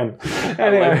Christmas land.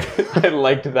 Anyway, I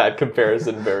liked that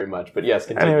comparison very much, but yes,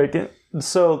 continue. Anyway,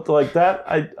 so like that,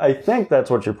 I think that's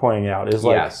what you're pointing out is,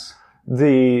 like,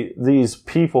 these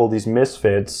people, these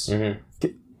misfits,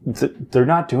 they're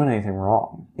not doing anything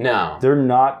wrong. No. They're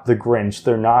not the Grinch.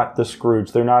 They're not the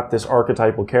Scrooge. They're not this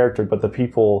archetypal character, but the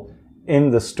people in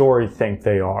the story think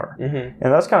they are. And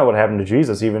that's kind of what happened to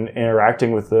Jesus, even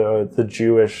interacting with the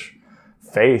Jewish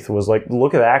faith was like,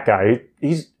 look at that guy.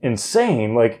 He's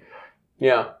insane. Like,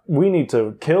 we need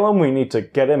to kill him. We need to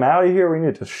get him out of here. We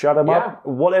need to shut him up.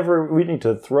 Whatever. We need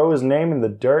to throw his name in the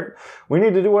dirt. We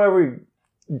need to do whatever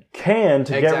can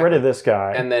to get rid of this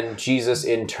guy. And then Jesus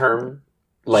in turn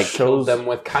killed them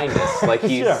with kindness. Like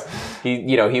he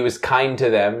was kind to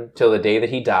them till the day that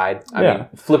he died. I mean,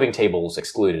 flipping tables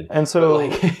excluded. And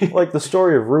so like the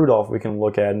story of Rudolph we can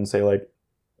look at and say like,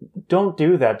 don't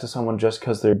do that to someone just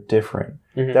because they're different.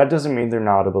 Mm-hmm. That doesn't mean they're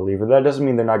not a believer. That doesn't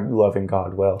mean they're not loving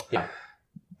God well. Yeah.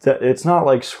 It's not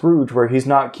like Scrooge where he's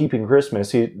not keeping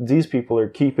Christmas. These people are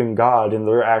keeping God in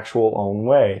their actual own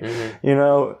way, you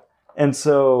know? And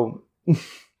so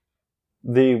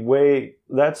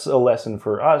that's a lesson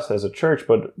for us as a church,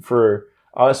 but for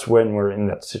us when we're in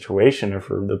that situation, or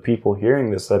for the people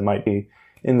hearing this that might be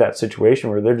in that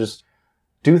situation where they're just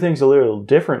do things a little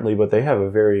differently, but they have a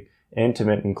very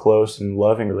intimate and close and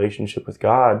loving relationship with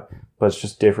God, but it's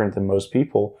just different than most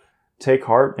people. Take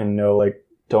heart and know, like,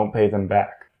 don't pay them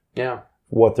back. Yeah.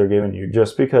 What they're giving you.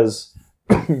 Just because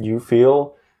you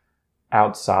feel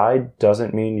outside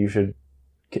doesn't mean you should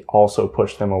also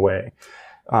push them away.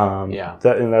 And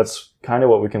that's kind of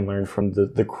what we can learn from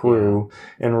the crew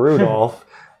in Rudolph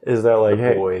is that like,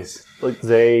 hey, boys. Like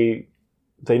they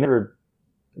never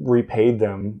repaid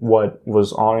them what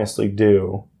was honestly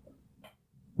due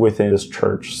within this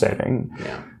church setting.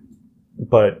 Yeah.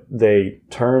 But they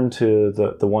turn to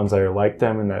the ones that are like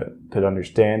them and that could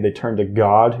understand. They turn to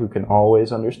God who can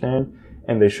always understand,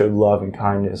 and they showed love and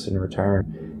kindness in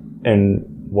return. And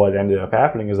what ended up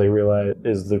happening is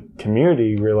the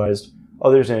community realized,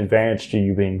 oh, there's an advantage to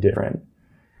you being different.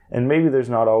 And maybe there's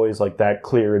not always like that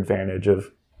clear advantage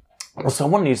of, well,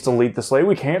 someone needs to lead the sleigh.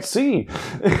 We can't see.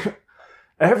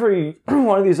 Every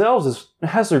one of these elves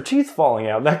has their teeth falling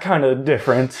out. That kind of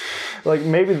difference. Like,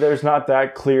 maybe there's not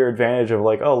that clear advantage of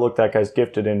like, oh, look, that guy's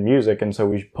gifted in music, and so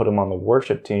we should put him on the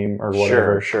worship team or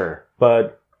whatever. Sure.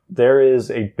 But there is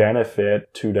a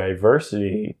benefit to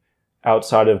diversity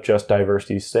outside of just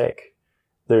diversity's sake.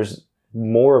 There's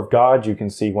more of God you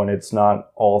can see when it's not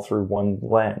all through one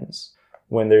lens.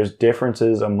 When there's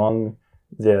differences among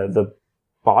the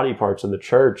body parts of the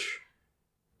church,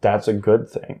 that's a good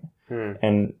thing.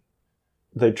 And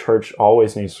the church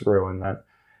always needs to grow in that.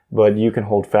 But you can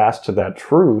hold fast to that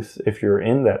truth if you're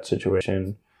in that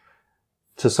situation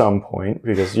to some point,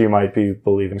 because you might be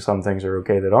believing some things are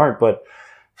okay that aren't. But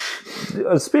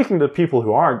speaking to people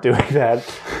who aren't doing that,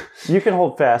 you can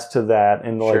hold fast to that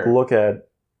and like look at,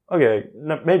 okay,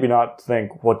 maybe not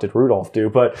think, what did Rudolph do?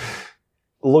 But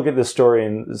look at this story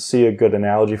and see a good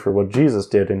analogy for what Jesus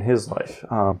did in his life.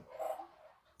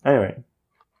 Anyway.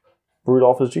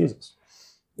 Rudolph is Jesus.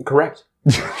 Correct.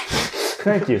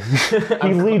 Thank you.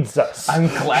 He leads us. I'm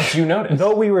glad you noticed.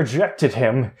 Though we rejected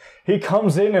him, he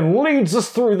comes in and leads us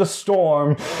through the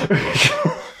storm.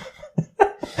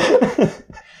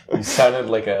 You sounded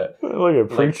like a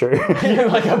preacher.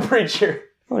 Like a preacher.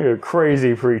 Like a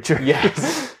crazy preacher.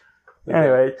 Yes.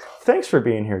 Anyway, thanks for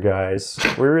being here, guys.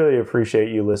 We really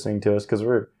appreciate you listening to us because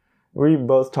we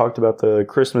both talked about the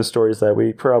Christmas stories that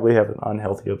we probably have an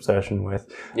unhealthy obsession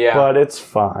with. Yeah. But it's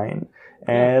fine.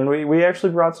 And we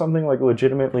actually brought something like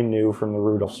legitimately new from the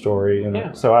Rudolph story.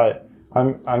 And so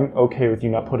I'm okay with you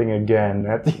not putting again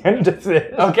at the end of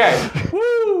this. Okay.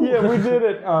 Woo! Yeah, we did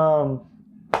it.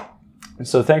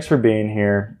 So thanks for being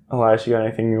here. Elias, you got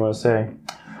anything you want to say?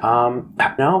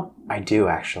 No, I do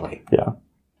actually. Yeah.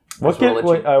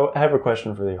 I have a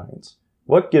question for the audience.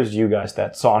 What gives you guys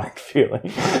that Sonic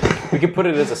feeling? We could put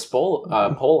it as a poll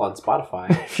on Spotify.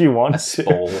 If you want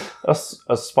to. A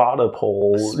spot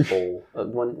poll. A spole.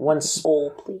 One spole,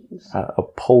 please. A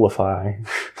polify.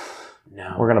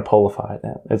 No. We're going to polify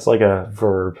that. It's like a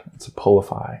verb. It's a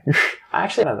polify. I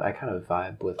kind of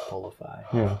vibe with polify.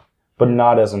 Yeah. But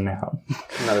not as a noun.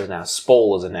 Not as a noun.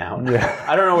 Spole is a noun. Yeah.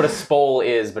 I don't know what a spole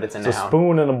is, but it's a noun. It's a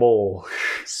spoon in a bowl.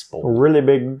 Spole. A really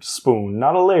big spoon.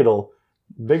 Not a ladle.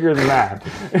 Bigger than that.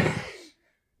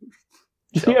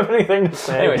 Do you have anything to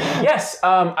say? Anyway, yes.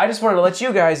 I just wanted to let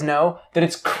you guys know that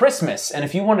it's Christmas, and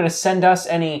if you wanted to send us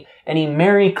any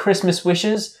Merry Christmas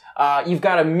wishes, you've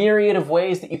got a myriad of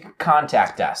ways that you can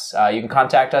contact us. You can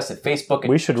contact us at Facebook.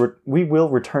 We will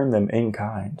return them in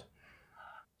kind.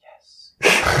 Yes.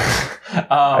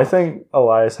 I think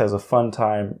Elias has a fun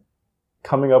time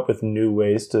coming up with new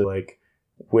ways to like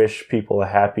wish people a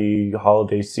happy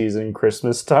holiday season,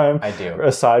 Christmas time. I do.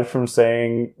 Aside from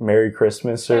saying Merry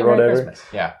Christmas or whatever. Merry Christmas.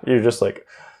 Yeah. You're just like,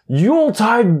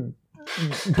 Yuletide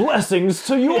blessings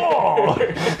to you all.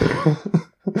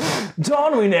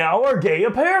 Don we now our gay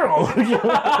apparel.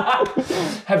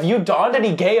 Have you donned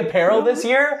any gay apparel this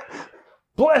year?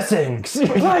 Blessings.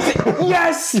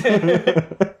 Yes.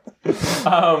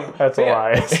 That's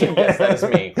Elias. Yes, that is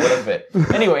me. What a bit.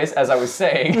 Anyways, as I was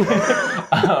saying,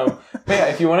 But yeah,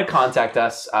 if you want to contact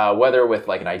us, whether with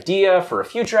like an idea for a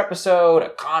future episode, a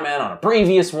comment on a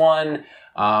previous one,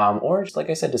 or just like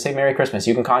I said, to say Merry Christmas,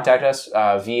 you can contact us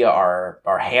via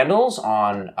our handles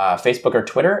on Facebook or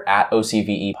Twitter at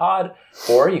OCVEpod,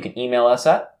 or you can email us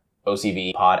at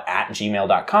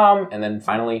ocvepod@gmail.com. And then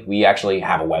finally, we actually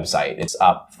have a website. It's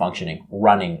up, functioning,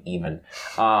 running even.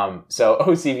 So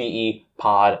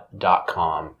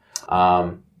ocvepod.com.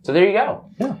 So there you go.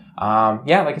 Yeah.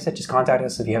 Like I said, just contact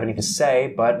us if you have anything to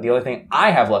say. But the only thing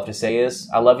I have left to say is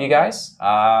I love you guys.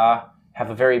 Have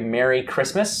a very Merry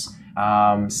Christmas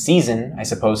season, I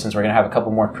suppose, since we're going to have a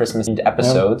couple more Christmas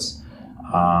episodes.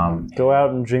 Go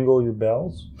out and jingle your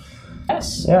bells.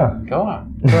 Yes. Yeah. Go out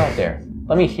there.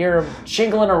 Let me hear them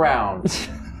jingling around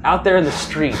out there in the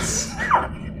streets.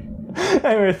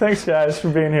 Anyway, thanks guys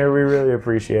for being here. We really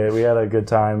appreciate it. We had a good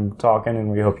time talking, and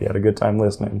we hope you had a good time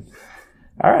listening.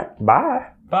 All right. Bye.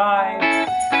 Bye.